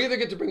 We either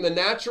get to bring the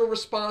natural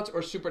response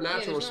or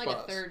supernatural response.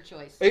 Like a third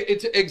choice.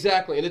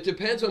 Exactly, and it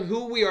depends on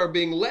who we are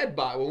being led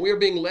by. When we are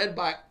being led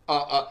by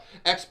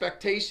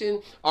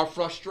expectation, our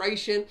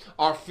frustration,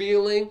 our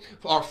feeling,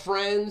 our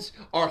friends,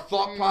 our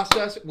thought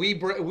process, we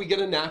get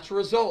a natural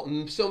result.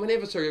 And so many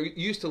of us are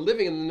used to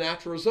living in the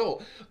natural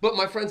result. But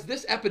my friends,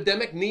 this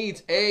epidemic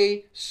needs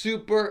a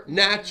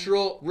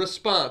supernatural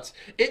response.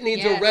 It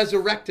needs a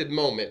resurrected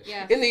moment.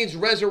 Yes. It needs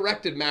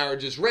resurrected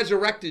marriages,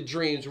 resurrected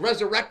dreams,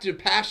 resurrected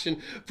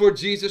passion for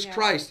Jesus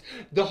Christ.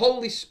 The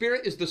Holy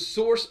Spirit is the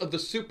source of the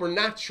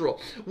supernatural.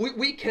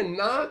 We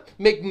cannot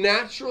make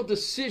natural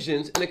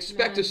decisions and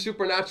expect a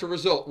supernatural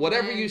result.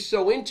 Whatever you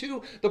sow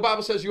into, the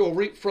Bible says you will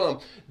reap from.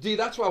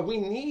 That's why we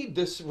need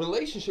this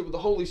relationship with the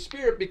Holy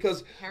Spirit,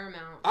 because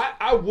paramount.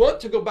 I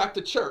want to go back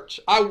to church.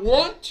 I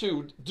want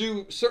to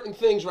do certain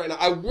things right now.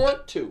 I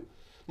want to.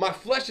 My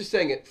flesh is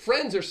saying it.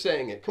 Friends are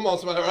saying it. Come on,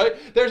 somebody,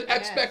 right? There's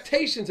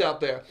expectations out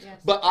there.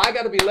 Yes. But I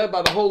got to be led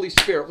by the Holy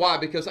Spirit. Why?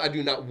 Because I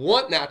do not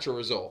want natural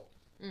result.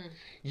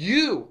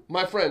 You,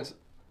 my friends,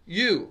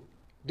 you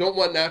don't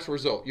want natural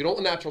result. You don't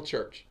want natural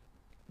church.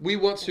 We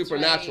want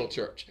supernatural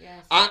church.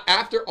 Yes.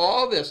 After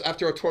all this,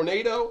 after a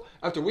tornado,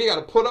 after we got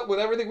to put up with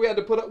everything we had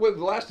to put up with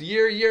the last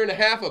year and a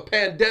half, a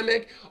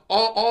pandemic,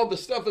 all the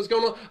stuff that's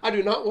going on, I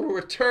do not want to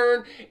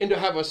return and to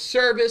have a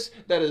service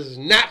that is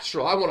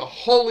natural. I want a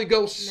Holy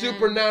Ghost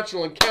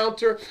supernatural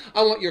encounter.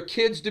 I want your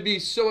kids to be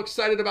so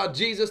excited about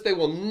Jesus, they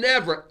will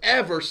never,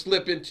 ever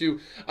slip into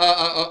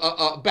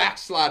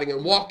backsliding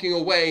and walking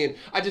away, and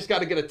I just got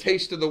to get a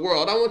taste of the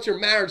world. I want your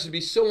marriage to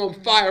be so on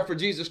fire for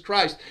Jesus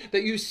Christ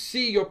that you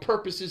see your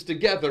purpose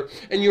together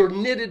and you're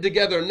knitted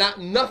together.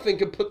 Nothing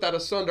can put that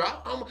asunder.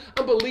 I'm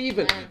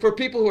believing for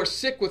people who are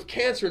sick with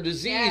cancer and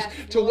disease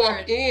to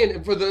walk in,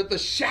 and for the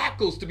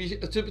shackles to be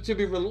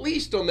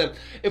released on them.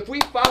 If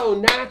we follow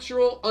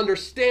natural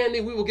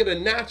understanding, we will get a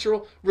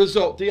natural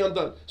result. I'm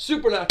done.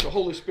 Supernatural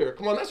Holy Spirit.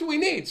 Come on, that's what we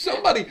need.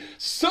 Somebody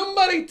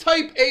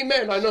type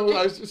amen. I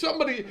know.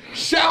 Somebody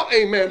shout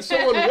amen.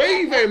 Someone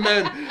wave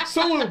amen.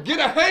 Someone get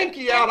a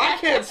hanky out. I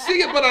can't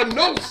see it, but I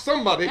know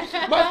somebody.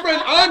 My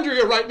friend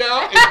Andrea right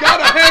now has got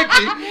a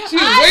hanky. She's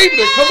waving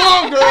it. Come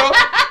on, girl.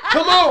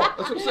 Come on.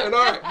 That's what I'm saying.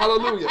 All right.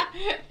 Hallelujah.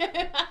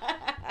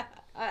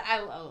 I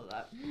love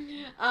that.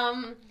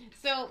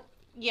 So,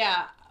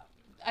 yeah.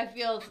 I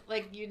feel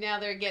like now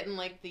they're getting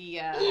like the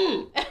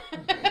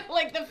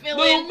like the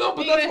fill-in. No,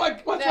 but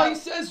that's why he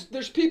says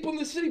there's people in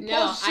the city.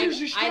 Paul's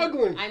seriously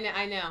struggling.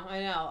 I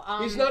know.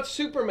 He's not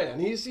Superman.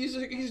 He's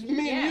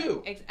me and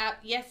you.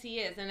 Yes, he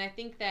is, and I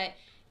think that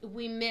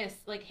we miss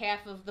like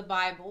half of the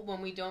Bible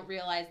when we don't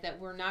realize that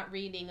we're not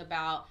reading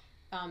about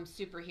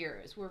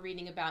superheroes. We're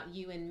reading about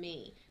you and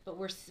me, but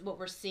what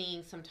we're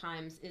seeing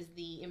sometimes is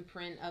the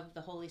imprint of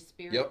the Holy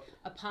Spirit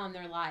upon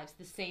their lives,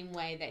 the same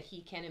way that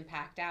He can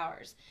impact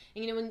ours.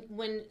 And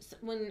when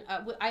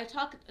I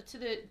talk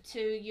to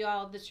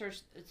y'all, the church,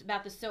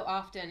 about this so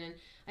often, and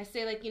I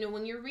say, like,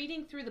 when you're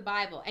reading through the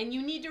Bible, and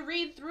you need to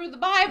read through the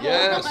Bible.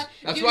 Yes,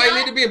 that's why you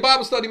need to be in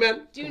Bible study,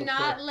 man. Do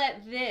not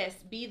let this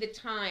be the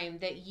time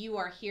that you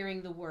are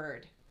hearing the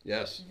Word.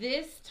 Yes.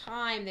 This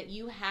time that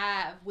you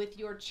have with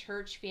your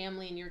church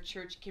family and your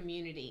church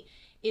community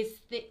is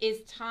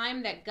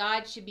time that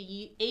God should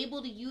be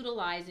able to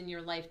utilize in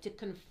your life to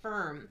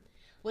confirm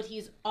what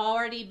he's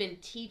already been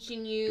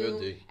teaching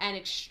you and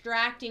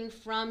extracting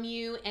from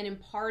you and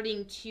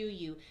imparting to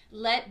you.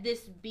 Let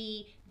this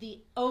be the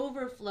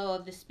overflow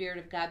of the Spirit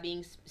of God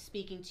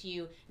speaking to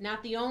you,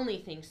 not the only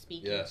thing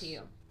speaking to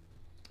you.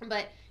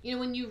 But, you know,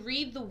 when you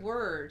read the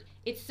word,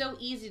 it's so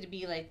easy to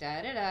be like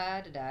da da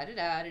da da da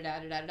da da da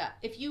da da.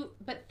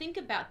 But think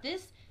about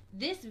this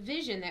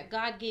vision that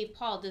God gave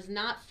Paul does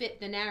not fit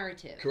the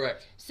narrative.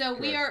 Correct. So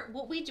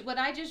what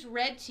I just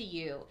read to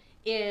you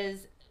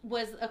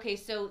was okay.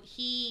 So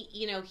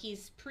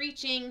he's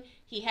preaching.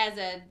 He has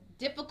a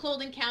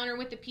difficult encounter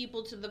with the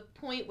people to the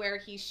point where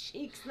he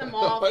shakes them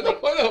off. I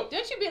know.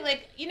 Don't you be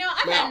like,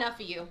 I've had enough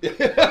of you.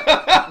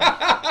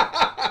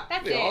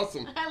 That's it.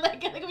 Awesome. I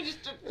like we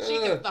just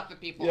shaking stuff at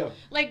people. Yeah.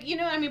 Like, you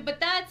know what I mean? But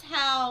that's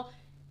how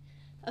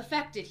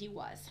affected he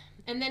was.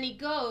 And then he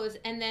goes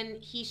and then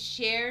he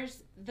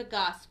shares the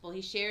gospel.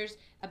 He shares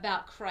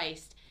about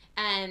Christ.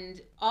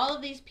 And all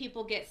of these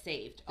people get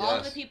saved. All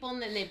of the people,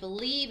 and then they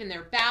believe and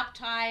they're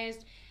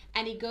baptized.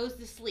 And he goes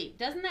to sleep.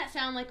 Doesn't that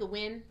sound like a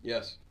win?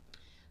 Yes.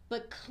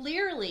 But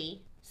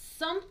clearly,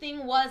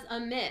 something was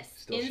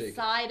amiss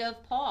inside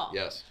of Paul.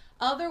 Yes.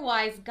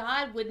 Otherwise,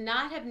 God would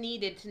not have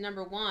needed to,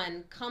 number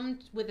one, come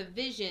with a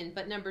vision,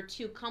 but number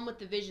two, come with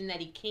the vision that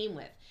he came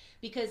with.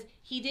 Because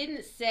he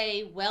didn't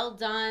say, well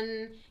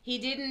done. He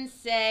didn't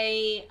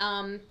say,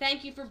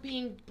 thank you for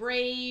being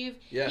brave.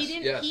 Yes, he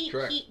didn't,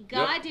 correct.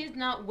 God did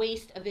not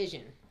waste a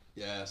vision.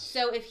 Yes.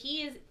 So if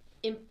he is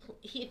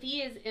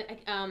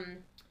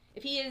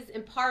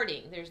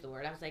imparting, there's the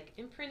word. I was like,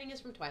 imprinting is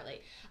from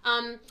Twilight.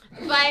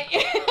 But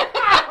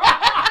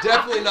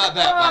definitely not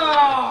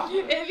that.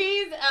 If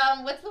he's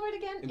what's the word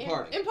again?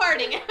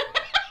 Imparting.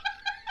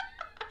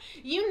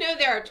 You know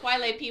there are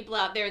Twilight people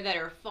out there that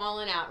are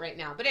falling out right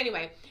now. But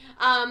anyway,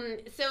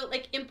 so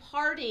like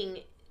imparting.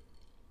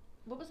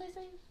 What was I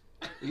saying?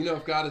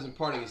 If God is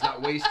imparting, he's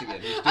not wasting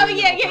it. He's doing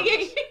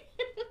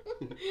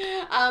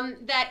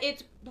that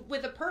it's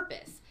with a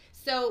purpose.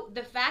 So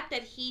the fact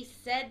that he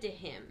said to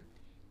him,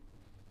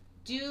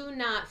 do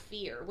not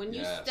fear. When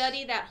you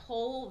study that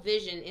whole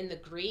vision in the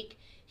Greek,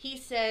 he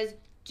says,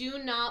 do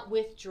not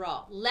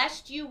withdraw.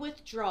 Lest you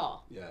withdraw.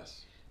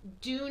 Yes.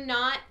 Do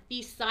not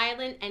be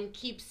silent and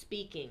keep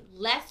speaking.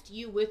 Lest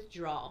you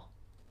withdraw.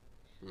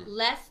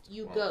 Lest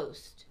you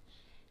ghost.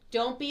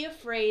 Don't be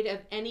afraid of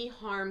any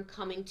harm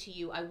coming to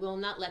you. I will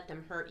not let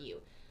them hurt you.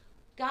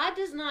 God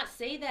does not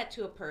say that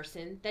to a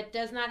person that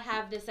does not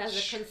have this as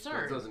a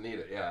concern. That doesn't need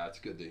it. Yeah, that's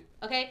good, D.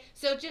 Okay,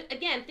 so just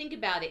again, think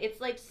about it. It's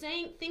like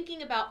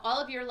thinking about all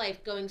of your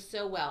life going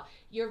so well,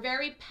 your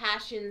very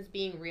passions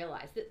being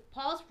realized. That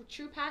Paul's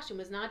true passion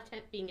was not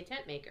being a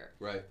tent maker.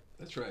 Right.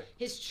 That's right.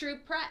 His true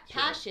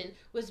passion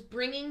was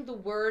bringing the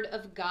word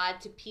of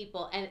God to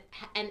people and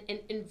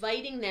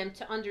inviting them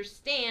to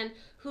understand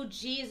who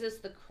Jesus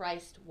the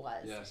Christ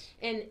was. Yes.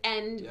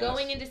 And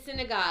going into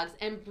synagogues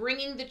and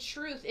bringing the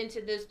truth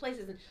into those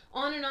places and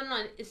on and on and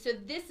on.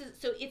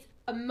 So it's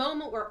a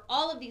moment where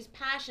all of these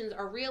passions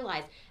are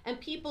realized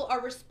and people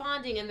are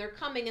responding and they're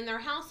coming and their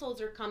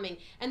households are coming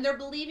and they're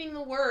believing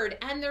the word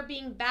and they're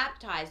being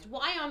baptized.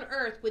 Why on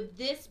earth would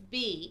this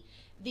be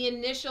the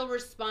initial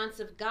response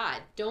of God?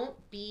 Don't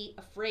be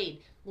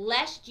afraid.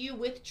 Lest you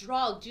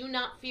withdraw. Do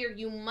not fear.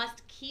 You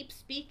must keep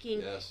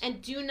speaking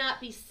and do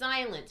not be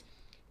silent.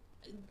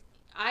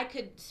 I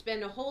could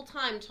spend a whole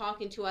time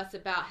talking to us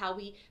about how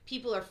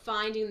people are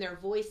finding their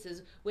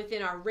voices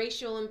within our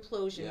racial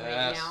implosion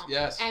right now.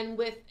 Yes. And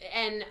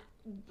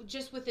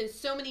just within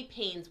so many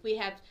pains. We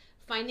have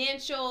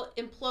financial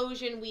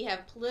implosion, we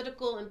have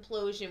political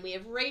implosion, we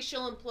have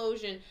racial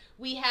implosion,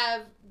 we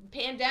have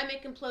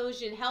pandemic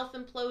implosion, health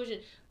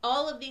implosion,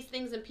 all of these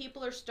things, and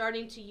people are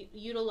starting to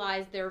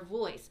utilize their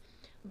voice.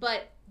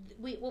 But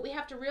what we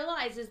have to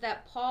realize is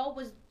that Paul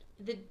was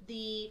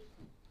the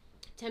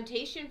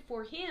temptation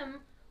for him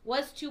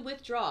was to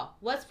withdraw,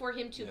 was for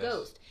him to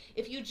ghost.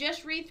 If you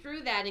just read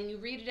through that and you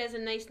read it as a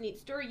nice, neat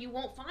story, you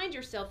won't find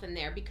yourself in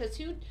there,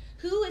 because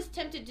who is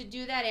tempted to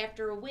do that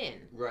after a win?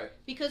 Right.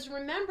 Because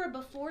remember,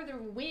 before the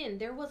win,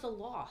 there was a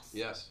loss.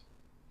 Yes.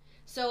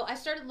 So I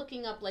started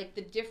looking up like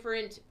the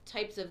different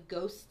types of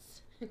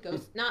ghosts.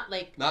 Not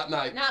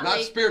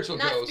spiritual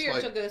ghosts. Not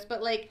spiritual ghosts,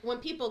 but like when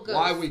people ghost.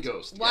 Why we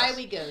ghost. Why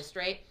we ghost,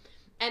 right?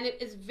 And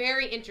it is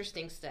very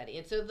interesting study.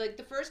 And so like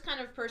the first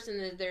kind of person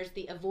is there's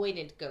the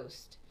avoidant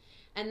ghost.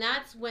 And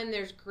that's when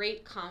there's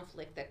great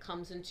conflict that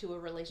comes into a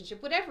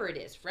relationship, whatever it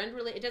is,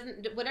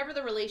 whatever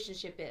the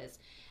relationship is.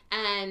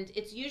 And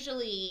it's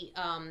usually,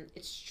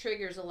 it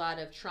triggers a lot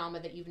of trauma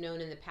that you've known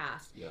in the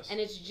past. Yes. And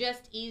it's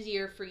just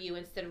easier for you,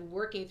 instead of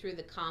working through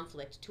the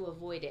conflict, to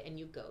avoid it, and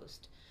you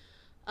ghost.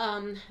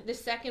 The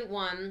second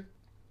one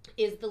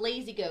is the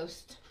lazy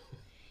ghost.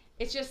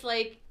 It's just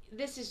like,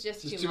 this is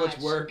just too much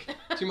work,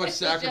 too much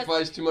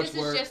sacrifice, too much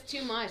work. This is just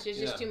too much. It's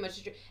just too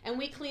much. And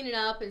we clean it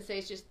up and say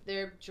it's just,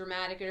 they're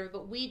dramatic or whatever,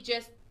 but we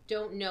just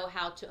don't know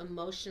how to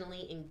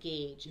emotionally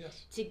engage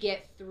to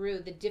get through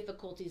the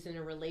difficulties in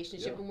a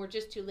relationship, and we're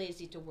just too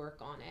lazy to work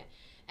on it.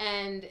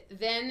 And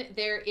then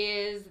there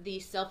is the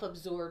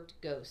self-absorbed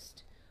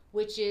ghost,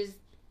 which is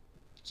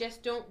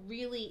just don't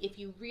really, if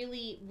you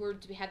really were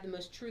to have the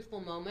most truthful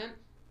moment,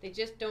 they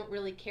just don't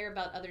really care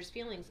about others'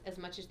 feelings as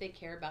much as they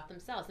care about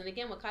themselves. And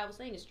again, what Kyle was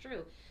saying is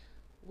true.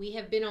 We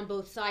have been on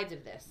both sides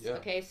of this. Yeah.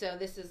 Okay, so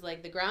this is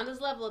like the ground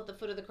is level at the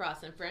foot of the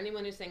cross. And for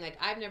anyone who's saying, like,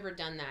 I've never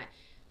done that.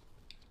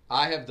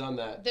 I have done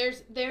that.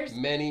 There's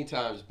many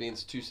times being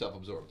too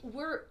self-absorbed.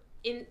 We're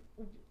in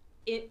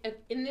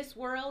this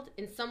world,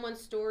 in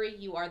someone's story,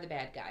 you are the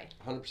bad guy.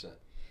 100%.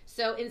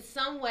 So in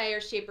some way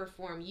or shape or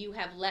form, you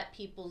have let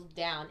people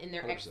down in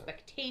their 100%.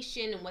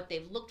 expectation and what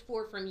they've looked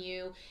for from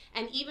you.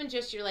 And even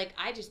just you're like,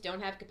 I just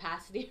don't have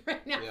capacity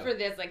right now for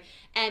this. Like,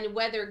 and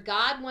whether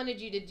God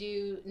wanted you to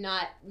do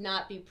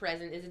not be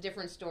present is a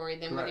different story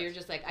than whether you're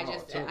just like, I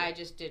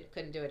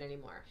couldn't do it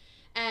anymore.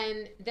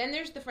 And then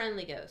there's the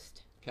friendly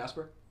ghost.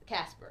 Casper.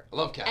 I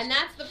love Casper. And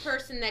that's the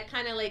person that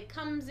kind of like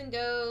comes and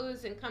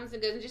goes and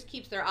just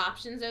keeps their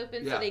options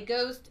open. Yeah. So they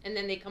ghost and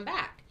then they come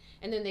back.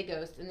 And then they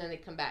ghost, and then they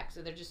come back.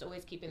 So they're just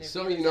always keeping their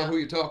Some of you know out. Who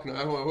you're talking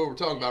about, who we're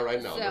talking about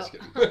right now. I'm just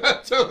kidding.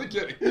 Totally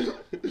kidding.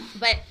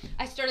 But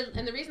I started,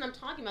 and the reason I'm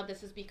talking about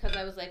this is because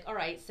I was like, all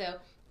right, so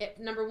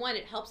number one,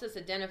 it helps us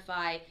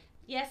identify,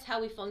 yes,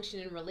 how we function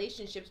in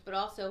relationships, but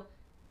also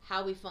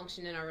how we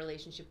function in our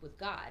relationship with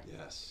God.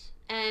 Yes.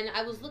 And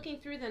I was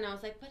looking through them, and I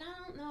was like, but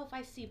I don't know if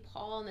I see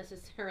Paul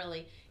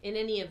necessarily in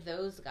any of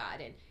those,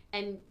 God.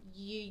 And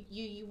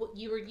you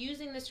were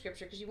using the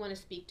scripture because you want to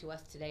speak to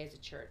us today as a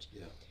church.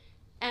 Yeah.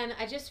 And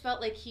I just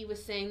felt like he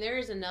was saying there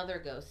is another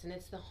ghost, and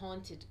it's the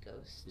haunted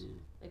ghost.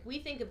 Like, we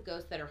think of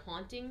ghosts that are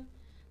haunting,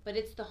 but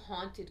it's the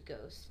haunted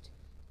ghost.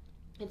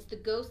 It's the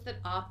ghost that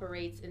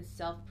operates in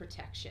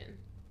self-protection.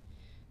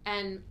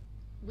 And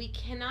we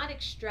cannot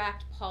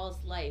extract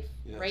Paul's life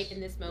right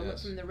in this moment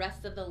from the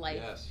rest of the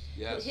life.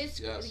 Yes.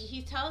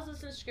 He tells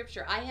us in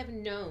Scripture, I have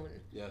known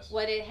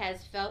what it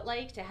has felt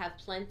like to have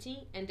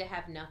plenty and to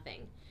have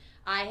nothing.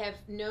 I have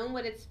known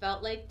what it's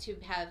felt like to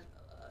have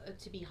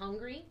to be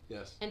hungry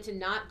and to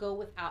not go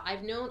without.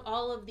 I've known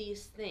all of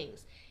these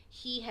things.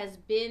 He has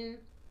been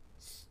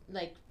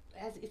like,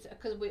 because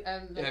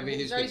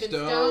he's been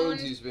stoned.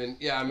 He's been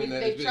he's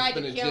tried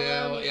been to in kill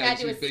jail. him. He's had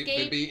to escape.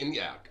 Been beaten.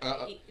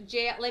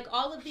 Jail, like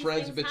all of these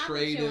friends things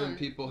betrayed happened to him.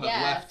 People have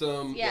left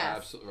him. Yes. Yeah,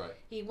 absolutely right.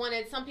 He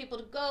wanted some people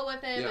to go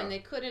with him, and they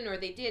couldn't, or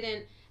they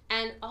didn't.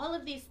 And all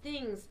of these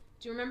things.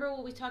 Do you remember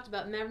what we talked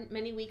about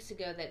many weeks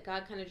ago that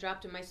God kind of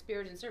dropped in my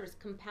spirit in service?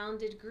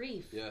 Compounded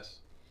grief. Yes.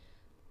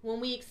 When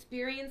we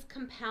experience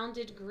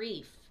compounded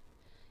grief,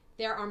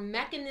 there are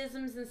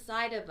mechanisms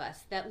inside of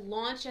us that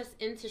launch us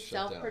into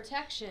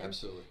self-protection.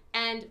 Absolutely.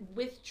 And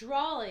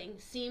withdrawing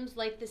seems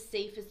like the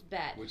safest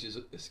bet. Which is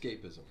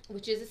escapism.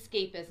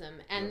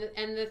 And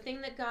the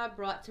thing that God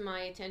brought to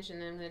my attention,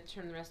 and I'm going to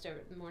turn the rest of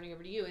the morning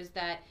over to you, is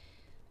that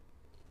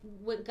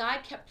when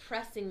God kept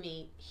pressing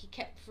me,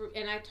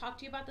 and I talked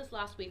to you about this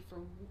last week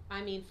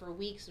for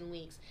weeks and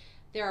weeks.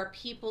 There are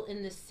people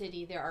in the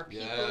city. There are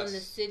people in the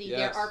city. Yes.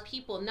 There are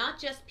people, not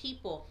just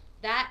people.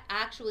 That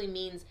actually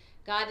means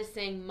God is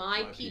saying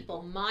my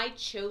people, my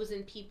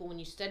chosen people. When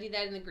you study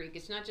that in the Greek,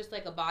 it's not just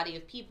like a body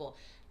of people,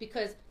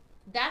 because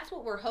that's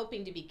what we're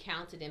hoping to be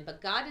counted in. But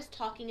God is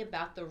talking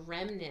about the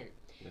remnant.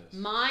 Yes.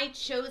 My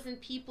chosen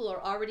people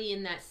are already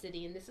in that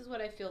city. And this is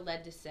what I feel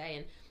led to say.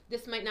 And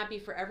this might not be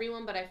for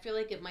everyone, but I feel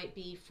like it might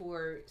be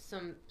for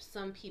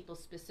some people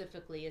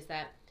specifically, is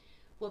that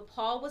what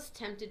Paul was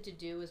tempted to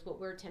do is what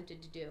we're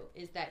tempted to do,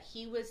 is that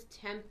he was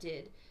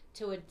tempted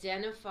to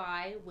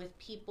identify with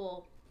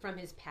people from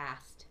his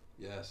past.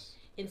 Yes.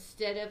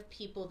 Instead of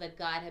people that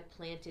God had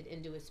planted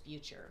into his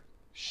future.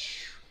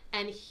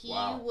 And he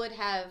would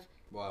have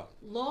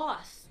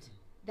lost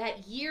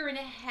that year and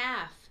a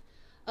half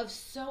of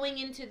sowing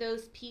into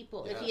those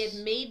people if he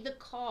had made the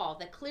call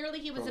that clearly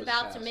he was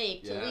about to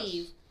make to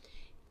leave,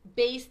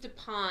 based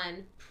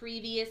upon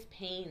previous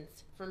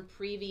pains from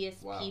previous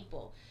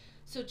people.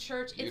 So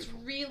church, it's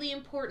really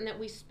important that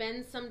we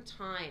spend some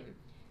time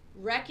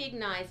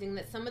recognizing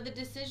that some of the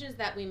decisions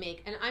that we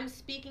make, and I'm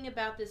speaking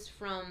about this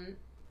from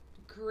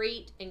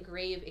great and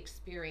grave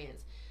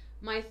experience.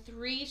 My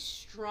 3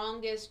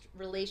 strongest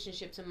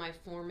relationships in my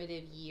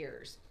formative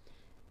years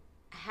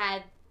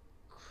had,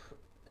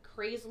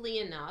 crazily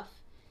enough,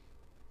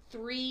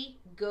 3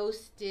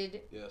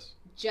 ghosted,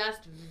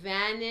 just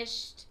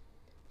vanished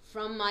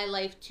from my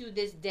life to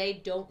this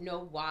day, don't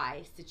know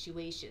why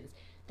situations.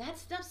 That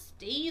stuff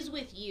stays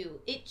with you.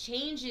 It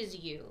changes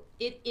you.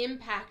 It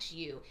impacts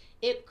you.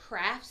 It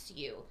crafts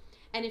you.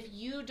 And if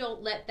you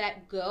don't let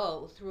that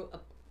go through a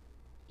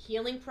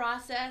healing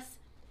process,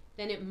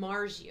 then it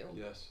mars you.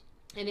 Yes.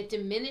 And it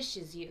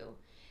diminishes you.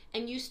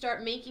 And you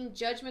start making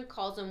judgment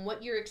calls on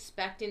what you're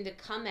expecting to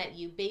come at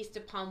you based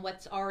upon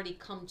what's already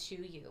come to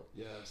you.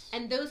 Yes.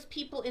 And those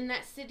people in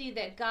that city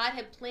that God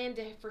had planned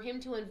for him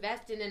to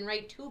invest in and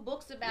write 2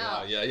 books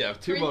about.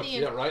 2 books.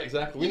 Yeah, right,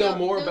 exactly. We know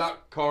more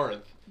about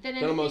Corinth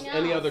than almost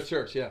any other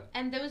church,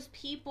 And those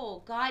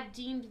people, God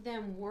deemed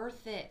them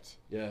worth it.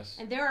 Yes.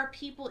 And there are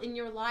people in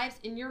your lives,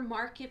 in your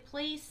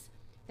marketplace,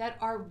 that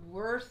are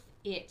worth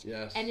it.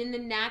 Yes. And in the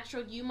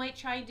natural, you might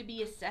try to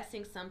be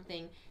assessing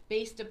something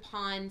based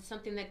upon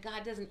something that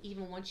God doesn't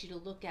even want you to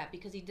look at,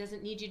 because he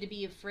doesn't need you to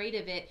be afraid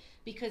of it,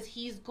 because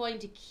he's going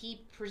to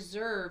keep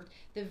preserved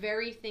the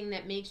very thing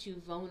that makes you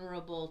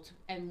vulnerable to,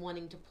 and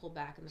wanting to pull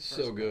back in the first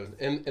place. So good.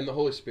 And the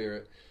Holy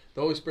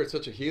Spirit's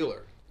such a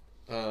healer.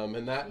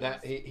 And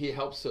that he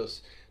helps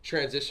us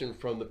transition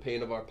from the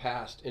pain of our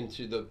past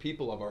into the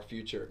people of our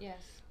future.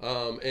 Yes.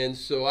 And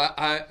so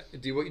I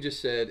do what you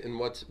just said, and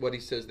what he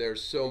says there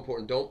is so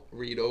important. Don't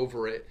read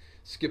over it,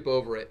 skip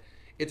over it.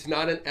 It's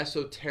not an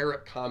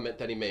esoteric comment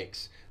that he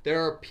makes.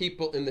 There are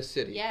people in the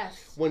city.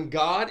 Yes. When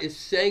God is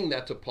saying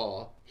that to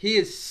Paul, he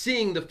is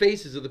seeing the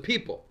faces of the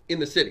people in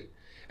the city.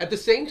 At the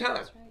same time,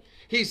 That's right.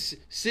 He's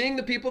seeing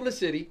the people in the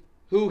city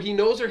who he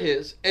knows are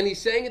his, and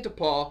he's saying it to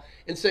Paul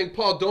and saying,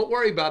 Paul, don't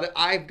worry about it.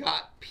 I've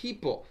got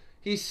people.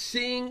 He's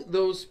seeing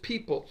those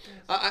people.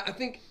 Yes. I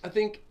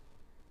think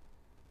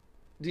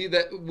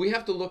that we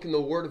have to look in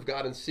the Word of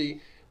God and see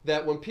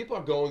that when people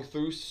are going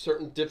through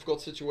certain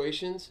difficult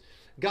situations,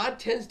 God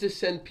tends to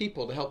send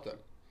people to help them.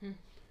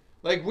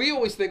 Like, we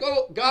always think,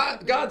 oh,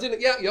 God's in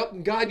it. Yeah,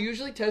 yep. God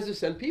usually tends to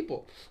send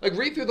people. Like,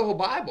 read through the whole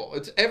Bible.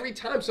 It's every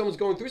time someone's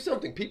going through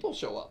something, people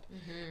show up.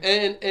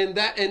 And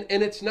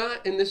it's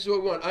not. And this is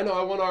what we want. I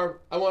know.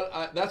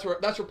 That's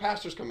where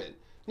pastors come in.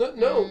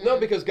 No,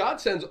 because God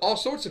sends all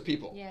sorts of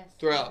people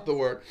throughout the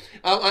Word.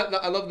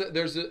 I love that.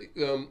 There's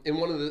in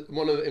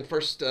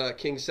 1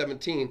 Kings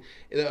 17.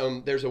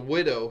 There's a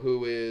widow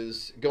who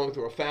is going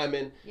through a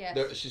famine.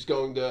 Yes.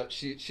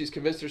 She's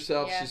convinced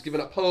herself. Yes. She's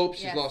given up hope.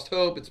 She's lost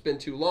hope. It's been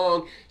too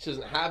long. She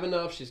doesn't have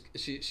enough.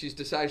 She's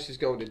decided she's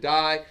going to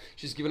die.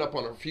 She's given up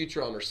on her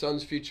future, on her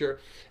son's future,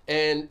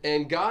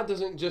 and God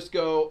doesn't just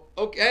go,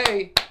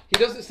 okay. He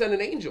doesn't send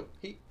an angel.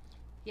 He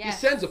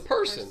sends a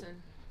person.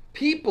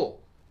 People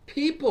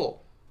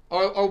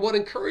are what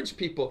encourage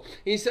people.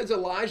 He sends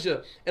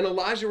Elijah, and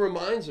Elijah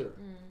reminds her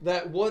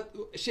that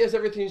she has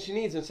everything she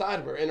needs inside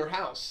of her, in her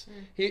house.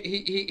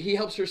 He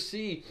helps her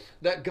see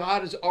that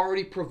God has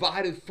already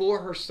provided for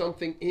her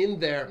something in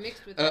there.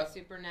 Mixed with that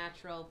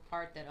supernatural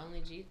part that only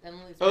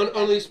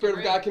the Spirit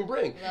of God can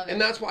bring. And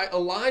that's why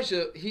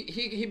Elijah,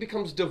 he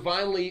becomes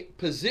divinely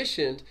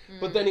positioned,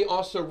 but then he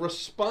also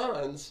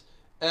responds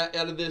out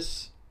of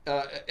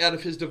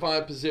his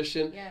divine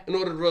position in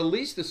order to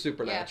release the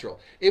supernatural.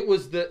 It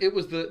was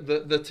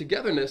the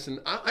togetherness, and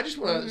I just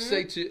want to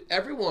say to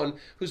everyone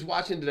who's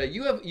watching today,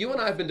 you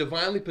and I have been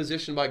divinely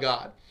positioned by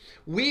God.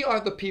 We are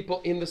the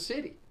people in the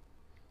city.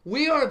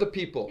 We are the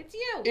people. It's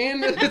you.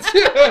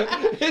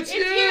 It's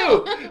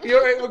you.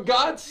 You're right.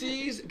 God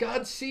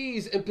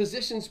sees and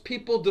positions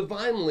people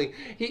divinely.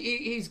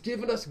 He's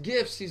given us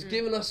gifts. He's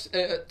given us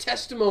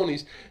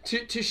testimonies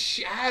to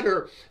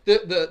shatter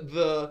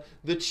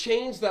the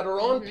chains that are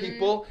on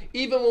people,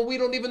 even when we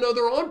don't even know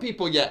they're on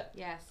people yet.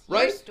 Yes.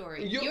 Right? Your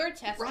story, your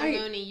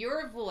testimony,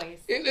 your voice.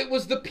 It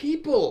was the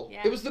people.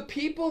 Yes. It was the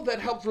people that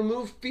helped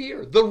remove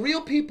fear. The real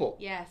people.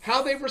 Yes.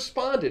 How they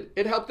responded.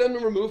 It helped them to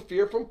remove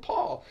fear from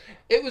Paul.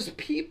 It was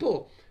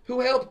people who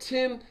helped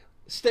him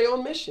stay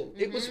on mission.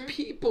 It was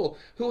people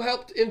who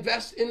helped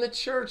invest in the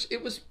church.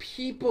 It was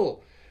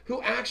people who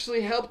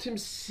actually helped him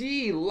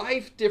see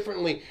life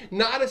differently,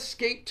 not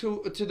escape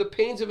to the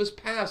pains of his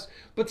past,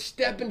 but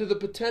step into the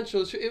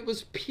potential. It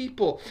was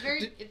people.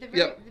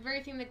 The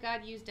very thing that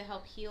God used to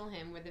help heal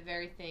him were the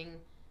very thing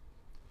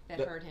that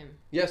hurt him.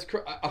 Yes,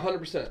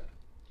 100%.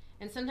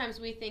 And sometimes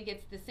we think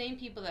it's the same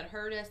people that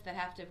hurt us that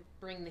have to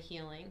bring the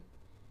healing.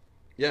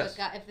 Yes. But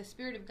God, if the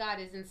Spirit of God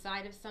is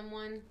inside of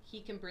someone, he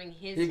can bring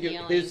his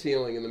healing. His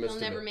healing in the midst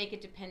of it. He'll never make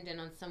it dependent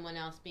on someone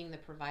else being the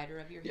provider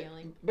of your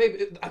healing.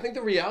 Babe, I think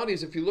the reality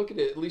is, if you look at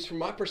it, at least from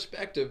my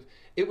perspective,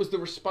 it was the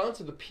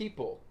response of the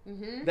people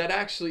that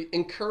actually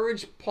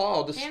encouraged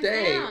Paul to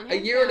stay a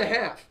year and a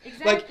half.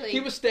 Exactly. Like, he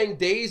was staying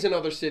days in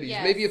other cities,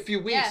 maybe a few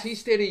weeks. Yes. He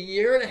stayed a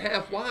year and a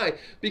half. Why?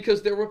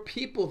 Because there were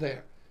people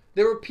there.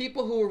 There were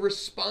people who were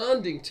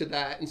responding to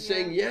that and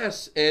saying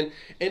yes. And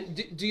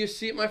do you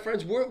see it, my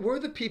friends? We're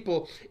the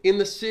people in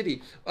the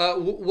city.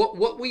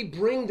 What we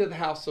bring to the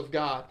house of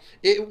God,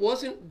 it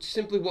wasn't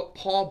simply what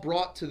Paul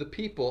brought to the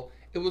people.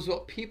 It was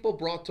what people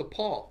brought to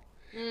Paul.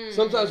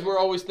 Sometimes we're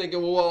always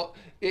thinking, well,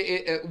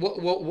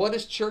 what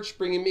is church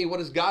bringing me? What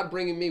is God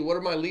bringing me? What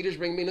are my leaders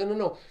bringing me?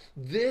 No.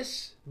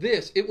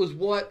 It was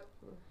what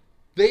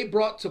they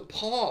brought to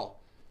Paul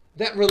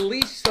that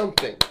released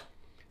something.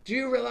 Do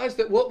you realize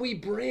that what we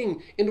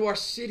bring into our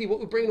city,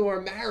 what we bring into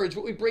our marriage,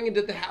 what we bring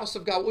into the house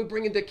of God, what we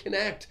bring into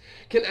Connect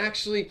can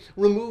actually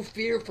remove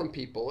fear from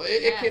people?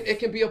 It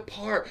can be a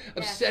part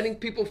of setting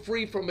people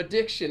free from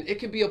addiction. It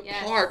can be a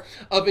part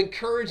of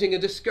encouraging a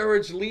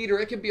discouraged leader.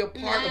 It can be a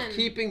part of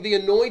keeping the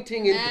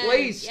anointing in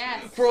place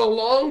for a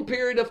long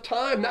period of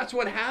time. That's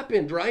what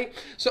happened, right?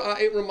 So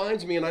it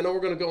reminds me, and I know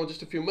we're going to go in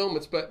just a few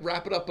moments, but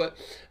wrap it up, but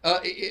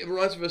it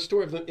reminds me of a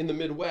story in the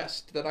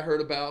Midwest that I heard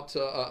about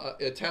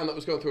a town that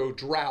was going through a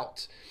drought.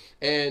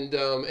 And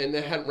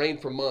it hadn't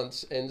rained for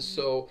months, and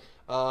so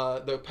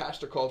the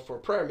pastor called for a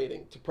prayer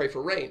meeting to pray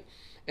for rain.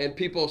 and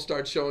people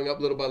started showing up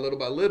little by little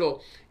by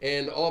little,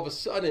 and all of a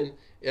sudden,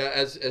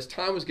 as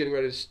time was getting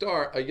ready to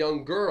start, a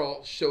young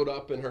girl showed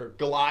up in her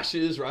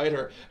galoshes, right,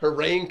 her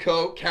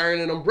raincoat,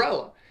 carrying an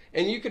umbrella.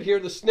 And you could hear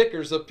the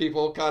snickers of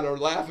people kind of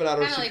laughing at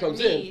her as she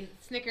comes in.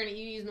 Snickering at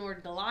you using the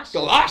word galoshes.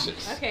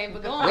 Galoshes. Okay,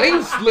 but go on.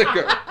 Rain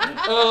slicker.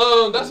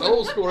 That's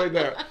old school right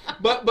there.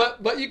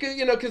 But you can,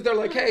 because they're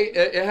like, hey,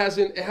 it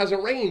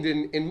hasn't rained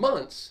in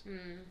months.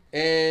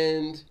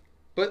 And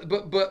but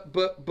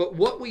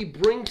what we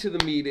bring to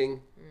the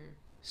meeting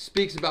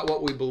speaks about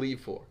what we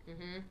believe for.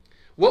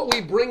 What we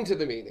bring to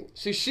the meeting.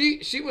 See,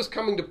 she was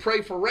coming to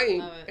pray for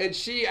rain, and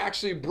she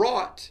actually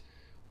brought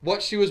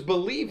what she was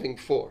believing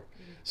for.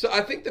 So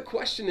I think the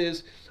question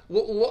is,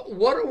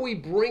 what are we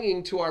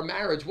bringing to our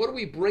marriage? What are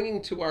we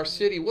bringing to our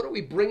city? What are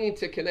we bringing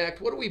to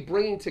Connect? What are we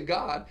bringing to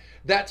God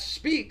that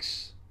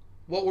speaks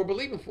what we're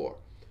believing for?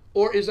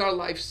 Or is our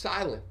life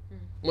silent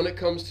when it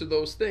comes to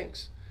those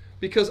things?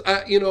 Because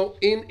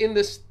in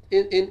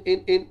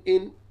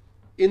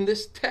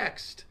this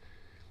text,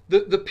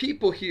 the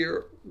people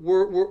here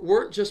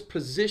weren't just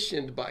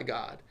positioned by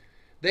God;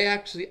 they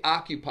actually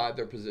occupied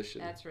their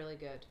position. That's really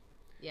good.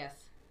 Yes.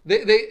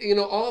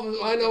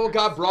 I know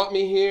God brought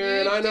me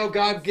here, and I know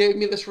God gave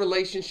me this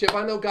relationship.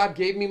 I know God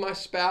gave me my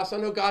spouse. I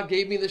know God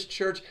gave me this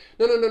church.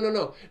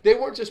 No. They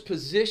weren't just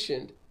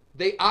positioned.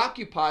 They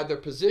occupied their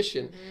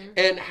position,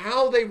 and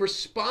how they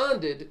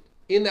responded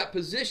in that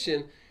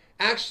position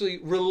actually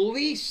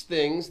released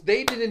things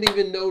they didn't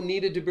even know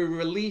needed to be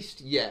released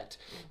yet.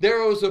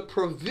 There was a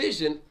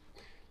provision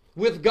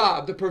with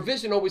God. The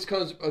provision always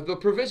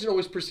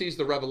precedes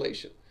the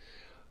revelation.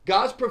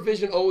 God's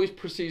provision always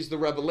precedes the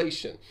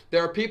revelation.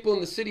 There are people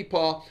in the city,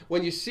 Paul,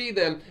 when you see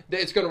them,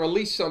 it's going to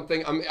release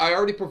something. I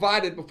already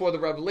provided before the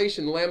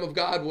revelation. The Lamb of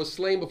God was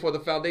slain before the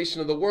foundation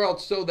of the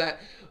world so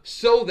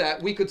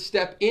that we could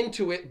step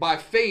into it by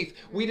faith.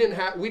 We didn't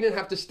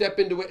have to step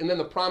into it and then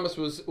the promise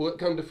would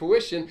come to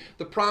fruition.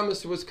 The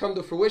promise was come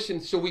to fruition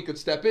so we could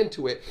step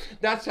into it.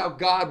 That's how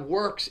God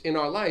works in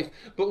our life.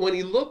 But when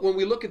we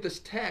look at this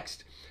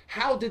text,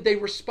 how did they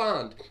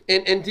respond?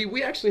 And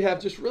we actually have,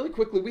 just really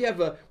quickly, we have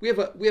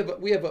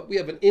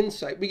an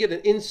insight. We get an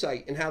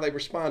insight in how they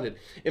responded.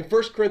 In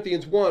 1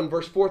 Corinthians 1,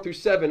 verse 4 through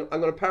 7, I'm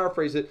going to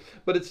paraphrase it,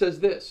 but it says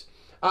this.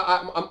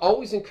 I'm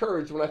always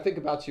encouraged when I think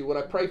about you, when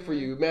I pray for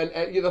you, man.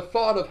 The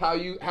thought of how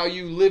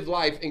you live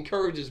life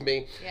encourages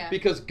me,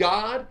 because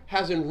God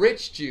has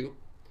enriched you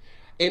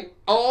in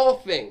all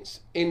things,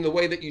 in the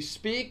way that you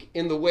speak,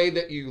 in the way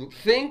that you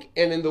think,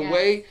 and in the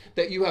way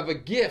that you have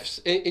gifts,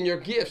 in your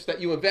gifts, that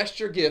you invest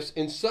your gifts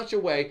in such a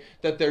way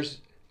that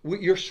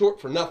you're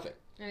short for nothing.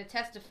 And it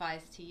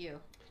testifies to you.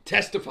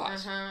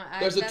 Testifies.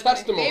 There's a testimony.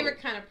 That's my favorite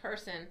kind of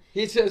person.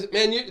 He says,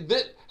 man,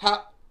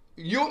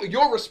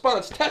 your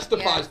response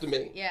testifies to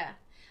me. Yeah.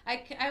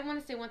 I want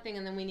to say one thing,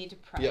 and then we need to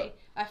pray. Yep.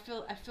 I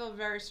feel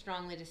very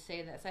strongly to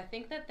say this. I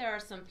think that there are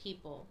some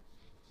people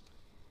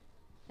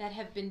that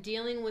have been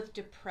dealing with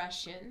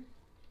depression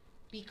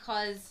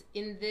because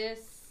in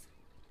this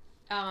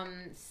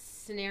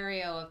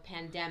scenario of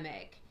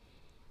pandemic,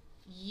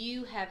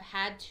 you have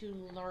had to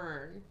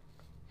learn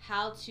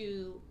how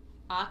to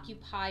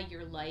occupy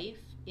your life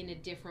in a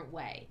different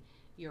way.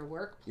 Your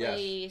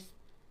workplace,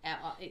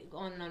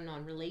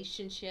 on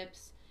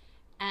relationships,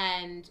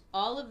 and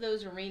all of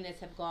those arenas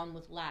have gone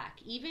with lack.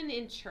 Even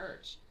in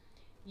church,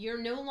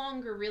 you're no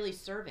longer really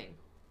serving.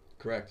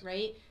 Correct.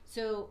 Right?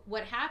 So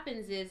what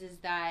happens is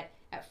that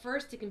at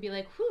first it can be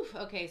like, whew,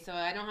 okay, so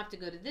I don't have to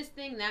go to this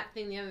thing, that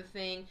thing, the other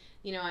thing.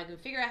 I can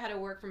figure out how to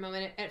work from home.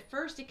 And at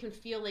first it can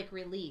feel like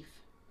relief.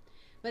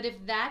 But if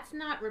that's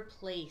not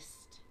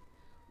replaced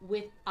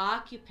with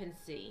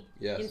occupancy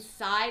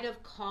inside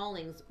of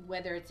callings,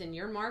 whether it's in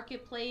your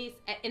marketplace,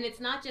 and it's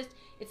not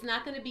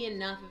going to be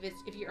enough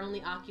if you're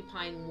only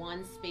occupying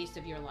one space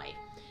of your life.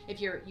 If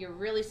you're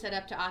really set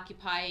up to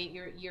occupy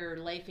your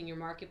life in your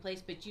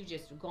marketplace, but you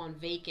just gone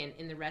vacant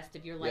in the rest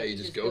of your life, you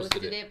just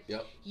ghosted it.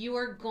 Yep. You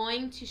are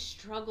going to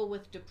struggle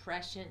with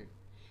depression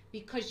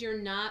because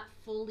you're not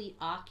fully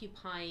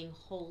occupying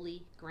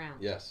holy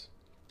ground. Yes.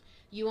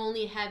 You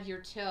only have your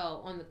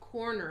toe on the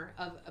corner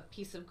of a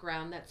piece of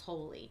ground that's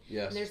holy.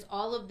 Yes. And there's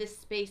all of this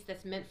space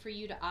that's meant for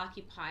you to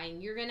occupy,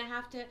 and you're going to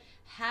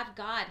have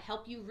God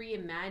help you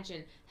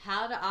reimagine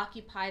how to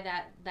occupy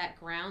that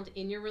ground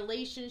in your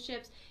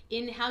relationships,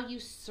 in how you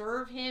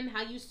serve Him,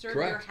 how you serve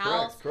your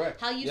house,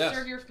 how you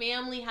serve your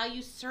family, how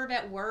you serve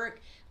at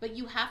work. But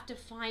you have to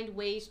find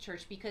ways,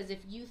 church, because if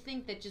you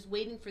think that just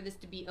waiting for this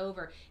to be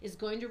over is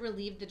going to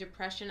relieve the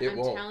depression, I'm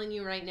telling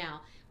you right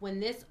now,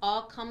 when this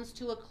all comes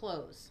to a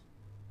close,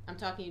 I'm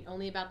talking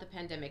only about the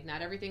pandemic,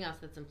 not everything else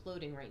that's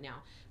imploding right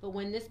now. But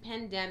when this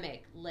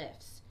pandemic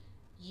lifts,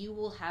 you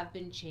will have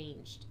been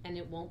changed, and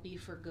it won't be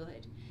for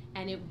good.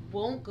 And it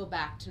won't go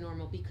back to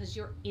normal because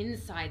your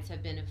insides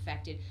have been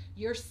affected.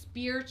 Your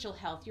spiritual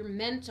health, your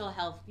mental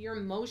health, your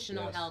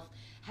emotional health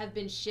have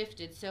been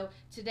shifted. So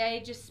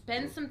today, just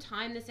spend some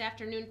time this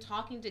afternoon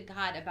talking to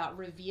God about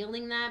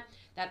revealing that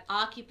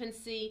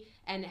occupancy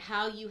and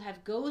how you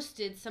have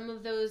ghosted some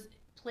of those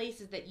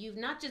places that you've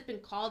not just been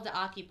called to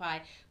occupy,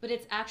 but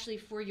it's actually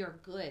for your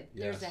good.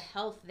 Yes. There's a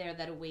health there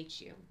that awaits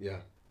you. Yeah.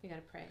 We got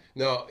to pray.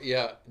 No,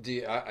 yeah,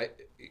 Dee,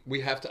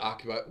 we have to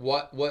occupy.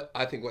 What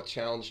I think what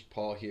challenged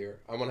Paul here,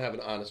 I want to have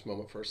an honest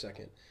moment for a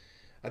second.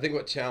 I think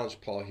what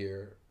challenged Paul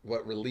here,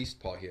 what released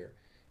Paul here,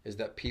 is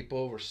that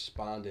people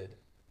responded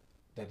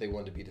that they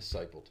wanted to be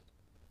discipled.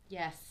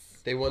 Yes.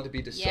 They wanted to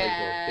be discipled.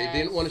 Yes. They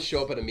didn't want to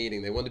show up at a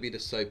meeting. They wanted to be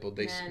discipled.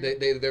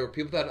 There were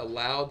people that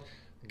allowed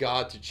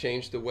God to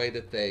change the way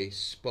that they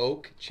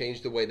spoke,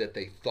 change the way that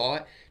they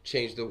thought,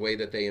 change the way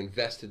that they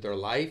invested their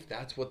life.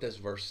 That's what this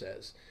verse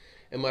says.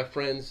 And my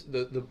friends,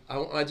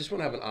 I just want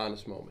to have an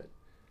honest moment.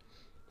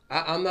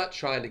 I'm not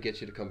trying to get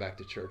you to come back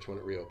to church when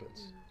it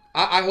reopens.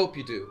 I hope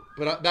you do,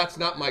 but that's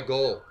not my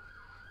goal.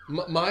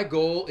 My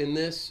goal in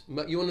this,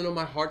 you want to know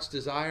my heart's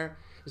desire,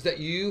 is that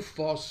you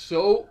fall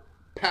so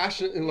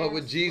passionate in love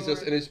with Jesus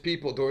Lord. And his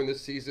people during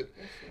this season,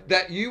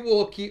 that you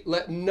will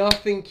let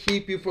nothing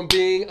keep you from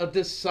being a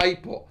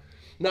disciple.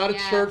 Not a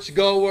church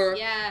goer,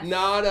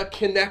 not a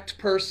connect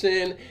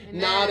person,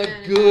 not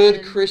a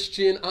good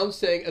Christian. I'm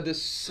saying a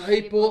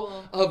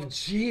disciple of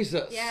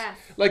Jesus. Yes.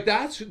 Like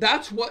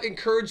that's what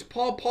encouraged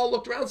Paul. Paul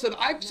looked around and said,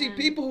 I see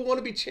people who want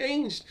to be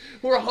changed,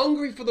 who are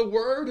hungry for the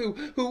word,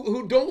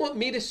 who don't want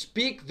me to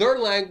speak their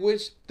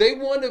language. They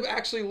want to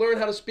actually learn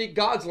how to speak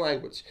God's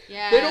language.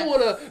 Yes. They don't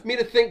want me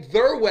to think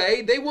their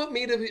way. They want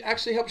me to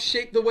actually help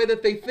shape the way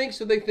that they think,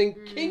 so they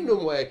think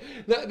kingdom way.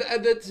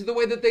 That's the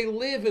way that they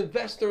live,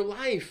 invest their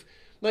life.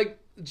 Like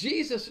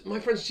Jesus, my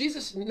friends,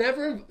 Jesus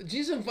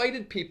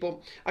invited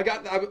people.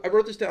 I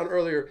wrote this down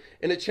earlier,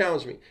 and it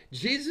challenged me.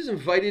 Jesus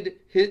invited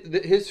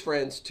his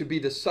friends to be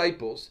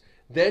disciples.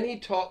 Then he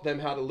taught them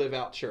how to live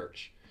out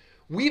church.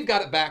 We've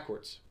got it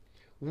backwards.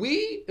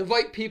 We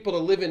invite people to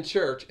live in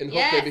church and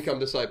hope they become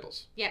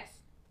disciples. Yes.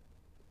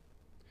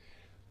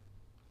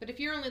 But if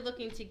you're only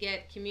looking to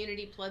get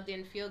community plugged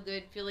in, feel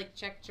good, feel like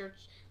check church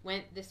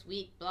went this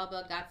week, blah,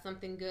 blah, got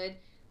something good,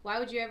 why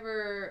would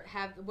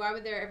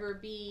there ever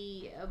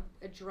be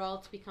a draw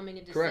to becoming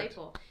a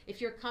disciple? Correct.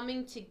 If you're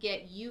coming to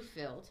get you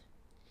filled,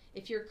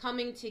 if you're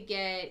coming to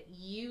get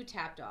you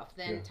topped off,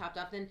 then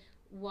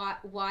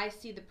why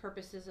see the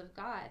purposes of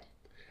God?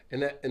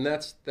 And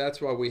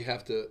that's why we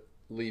have to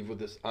leave with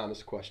this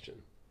honest question.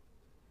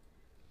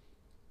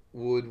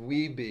 Would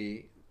we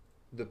be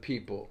the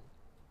people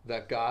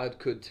that God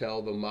could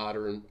tell the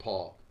modern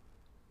Paul,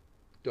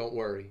 don't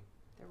worry.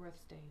 They're worth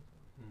staying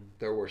for.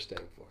 They're worth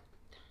staying for.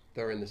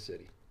 They're in the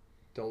city.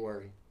 Don't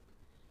worry.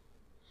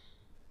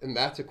 And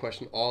that's a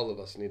question all of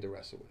us need to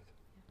wrestle with.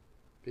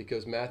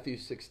 Because Matthew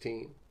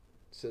 16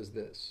 says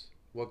this,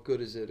 what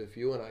good is it if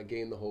you and I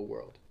gain the whole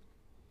world?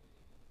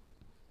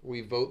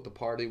 We vote the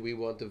party we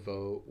want to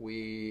vote.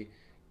 We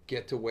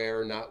get to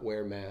wear or not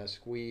wear masks.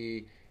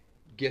 We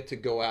get to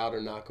go out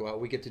or not go out.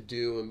 We get to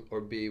do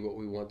or be what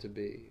we want to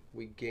be.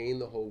 We gain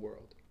the whole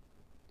world,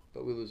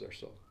 but we lose our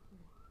soul.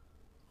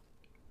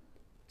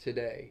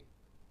 Today,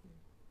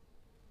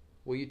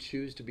 will you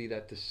choose to be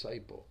that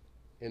disciple?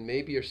 And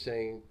maybe you're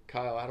saying,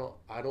 Kyle,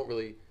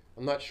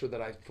 I'm not sure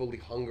that I fully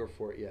hunger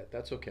for it yet.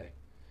 That's okay.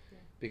 Yeah.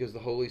 Because the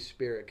Holy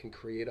Spirit can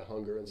create a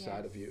hunger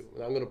inside of you.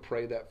 And I'm going to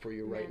pray that for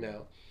you right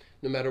now.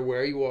 No matter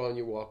where you are in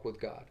your walk with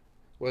God,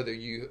 whether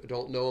you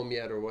don't know him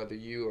yet or whether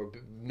you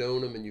have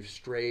known him and you've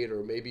strayed,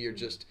 or maybe you're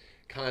just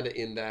kind of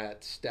in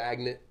that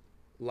stagnant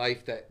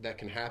life that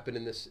can happen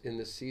in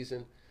this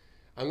season,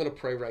 I'm going to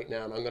pray right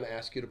now, and I'm going to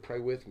ask you to pray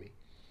with me.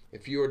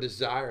 If you are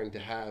desiring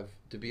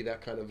to be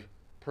that kind of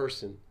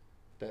person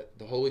that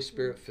the Holy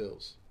Spirit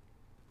fills,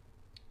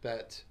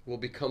 that will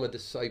become a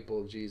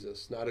disciple of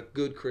Jesus, not a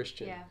good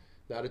Christian,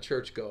 not a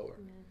churchgoer,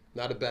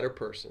 not a better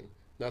person,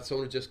 not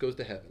someone who just goes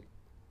to heaven,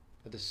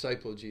 a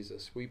disciple of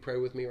Jesus. Will you pray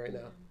with me right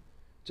now?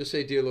 Just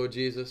say, Dear Lord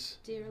Jesus.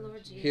 Dear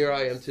Lord Jesus. Here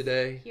I am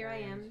today. Here I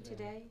am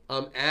today.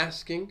 I'm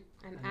asking.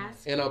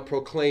 And I'm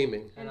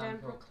proclaiming.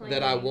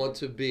 That I want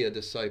to be a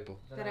disciple.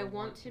 That I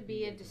want to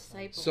be a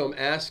disciple. So I'm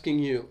asking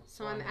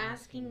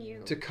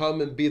you. To come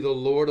and be the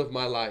Lord of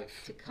my life.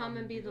 To come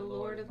and be the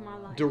Lord of my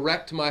life.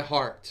 Direct my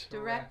heart.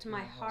 Direct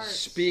my heart.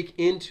 Speak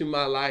into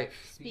my life.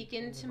 Speak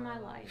into my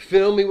life.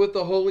 Fill me with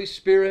the Holy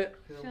Spirit.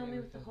 Fill me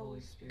with the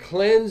Holy Spirit.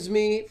 Cleanse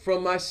me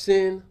from my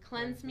sin.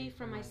 Cleanse me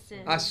from my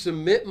sin. I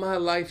submit my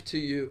life to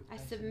you. I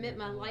submit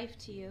my life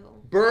to you.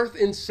 Birth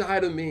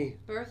inside of me.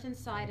 Birth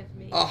inside of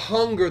me. A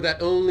hunger that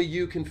only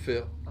you can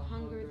fill. A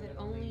hunger that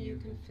only you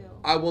can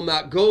fill. I will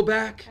not go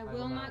back. I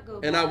will not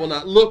go back. And I will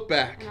not look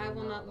back. And I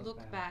will not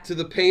look back. To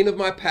the pain of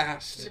my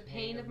past. To the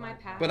pain of my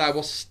past. But I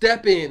will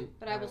step in.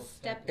 But I will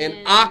step in.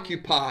 And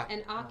occupy.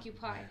 And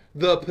occupy.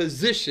 The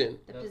position.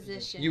 The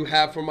position. You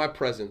have for my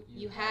present.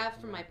 You have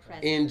for my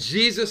present. In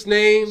Jesus'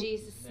 name. In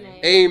Jesus'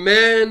 name.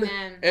 Amen.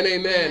 Amen. And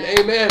amen.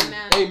 Amen.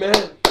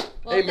 Amen.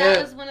 Well, if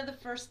that was one of the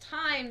first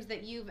times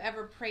that you've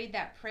ever prayed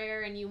that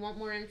prayer and you want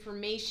more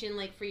information,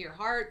 like for your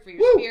heart, for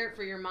your spirit,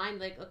 for your mind,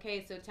 like,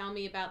 okay, so tell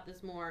me about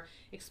this more.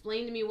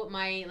 Explain to me what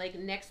my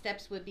next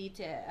steps would be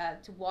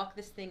to walk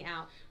this thing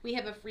out. We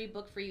have a free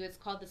book for you. It's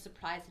called The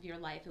Surprise of Your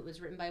Life. It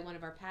was written by one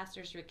of our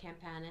pastors, Rick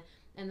Campana.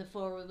 and the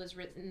foreword was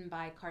written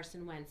by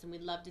Carson Wentz. And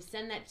we'd love to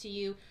send that to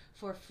you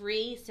for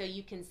free, so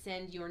you can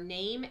send your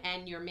name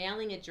and your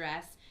mailing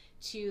address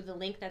to the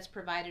link that's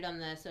provided on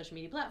the social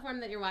media platform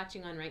that you're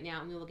watching on right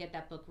now, and we will get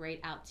that book right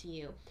out to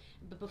you.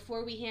 But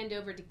before we hand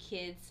over to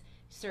kids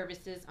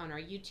services on our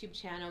YouTube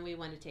channel, we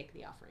want to take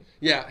the offering.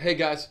 Yeah. Hey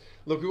guys,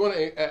 look, we want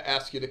to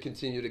ask you to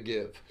continue to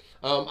give.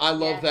 I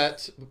love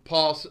that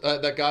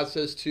that God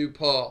says to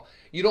Paul,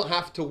 you don't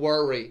have to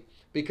worry,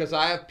 because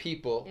I have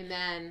people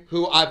Amen.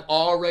 Who I've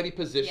already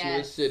positioned in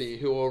the city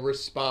who will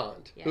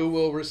respond,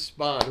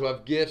 who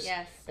have gifts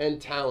and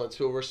talents,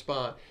 who will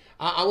respond.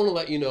 I want to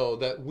let you know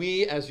that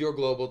we, as your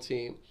global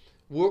team,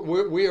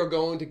 we are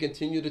going to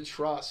continue to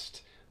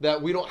trust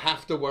that we don't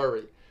have to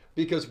worry,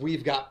 because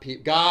we've got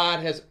people.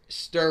 God has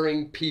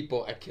stirring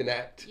people at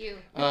Connect. You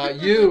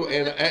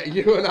and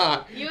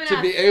I,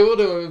 be able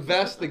to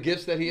invest the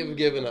gifts that He has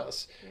given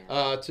us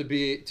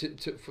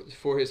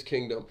for His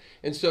kingdom.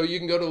 And so you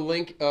can go to the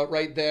link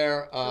right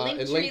there,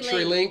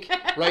 Linktree link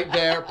right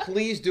there.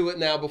 Please do it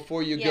now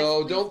before you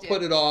go. Don't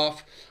put it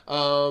off.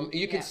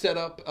 You can set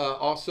up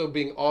also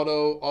being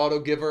auto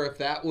giver if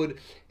that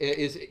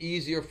is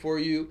easier for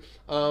you.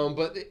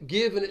 But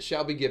give and it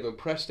shall be given.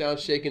 Pressed down,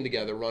 shaken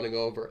together, running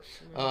over.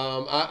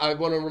 I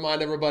want to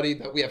remind everybody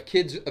that we have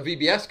kids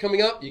VBS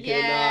coming up. You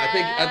can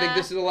I think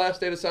this is the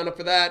last day to sign up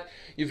for that.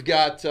 You've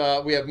got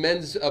we have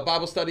men's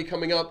Bible study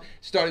coming up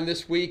starting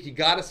this week. You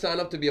got to sign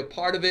up to be a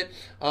part of it.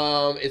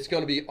 It's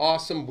going to be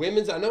awesome.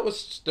 Women's, I know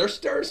they're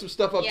stirring some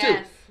stuff up too.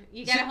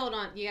 You gotta hold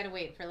on. You gotta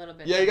wait for a little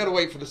bit. Yeah, you gotta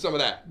wait for some of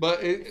that.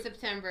 But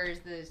September is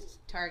the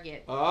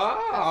target.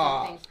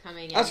 Something's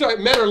coming in. That's right.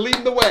 Men are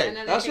leading the way.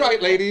 That's right,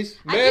 ladies.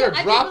 Men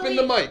are dropping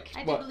the mic.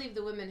 I do believe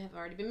the women have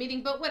already been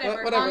meeting, but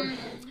whatever.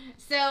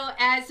 So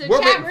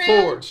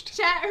we're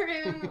chat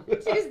room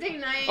Tuesday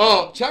night.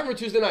 Oh, chat room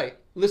Tuesday night.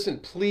 Listen,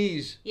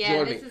 please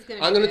join me.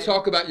 I'm going to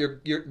talk about your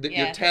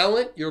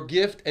talent, your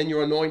gift, and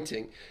your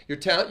anointing. Your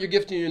talent, your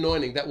gift, and your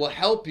anointing that will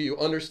help you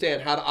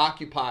understand how to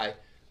occupy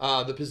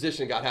the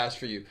position God has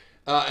for you.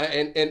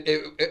 And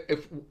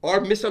if our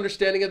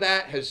misunderstanding of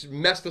that has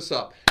messed us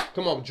up,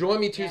 come on, join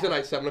me Tuesday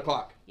night, 7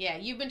 o'clock. Yeah,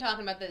 you've been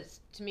talking about this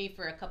to me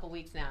for a couple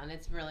weeks now, and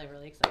it's really,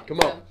 really exciting. Come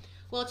on.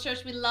 Well,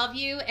 church, we love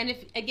you. And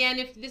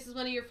if this is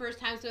one of your first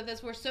times with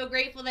us, we're so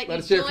grateful that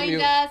you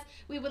joined us.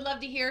 We would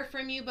love to hear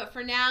from you. But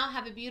for now,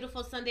 have a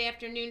beautiful Sunday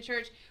afternoon,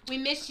 church. We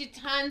miss you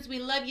tons. We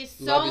love you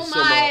so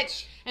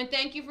much. And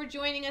thank you for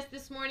joining us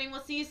this morning.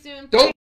 We'll see you soon.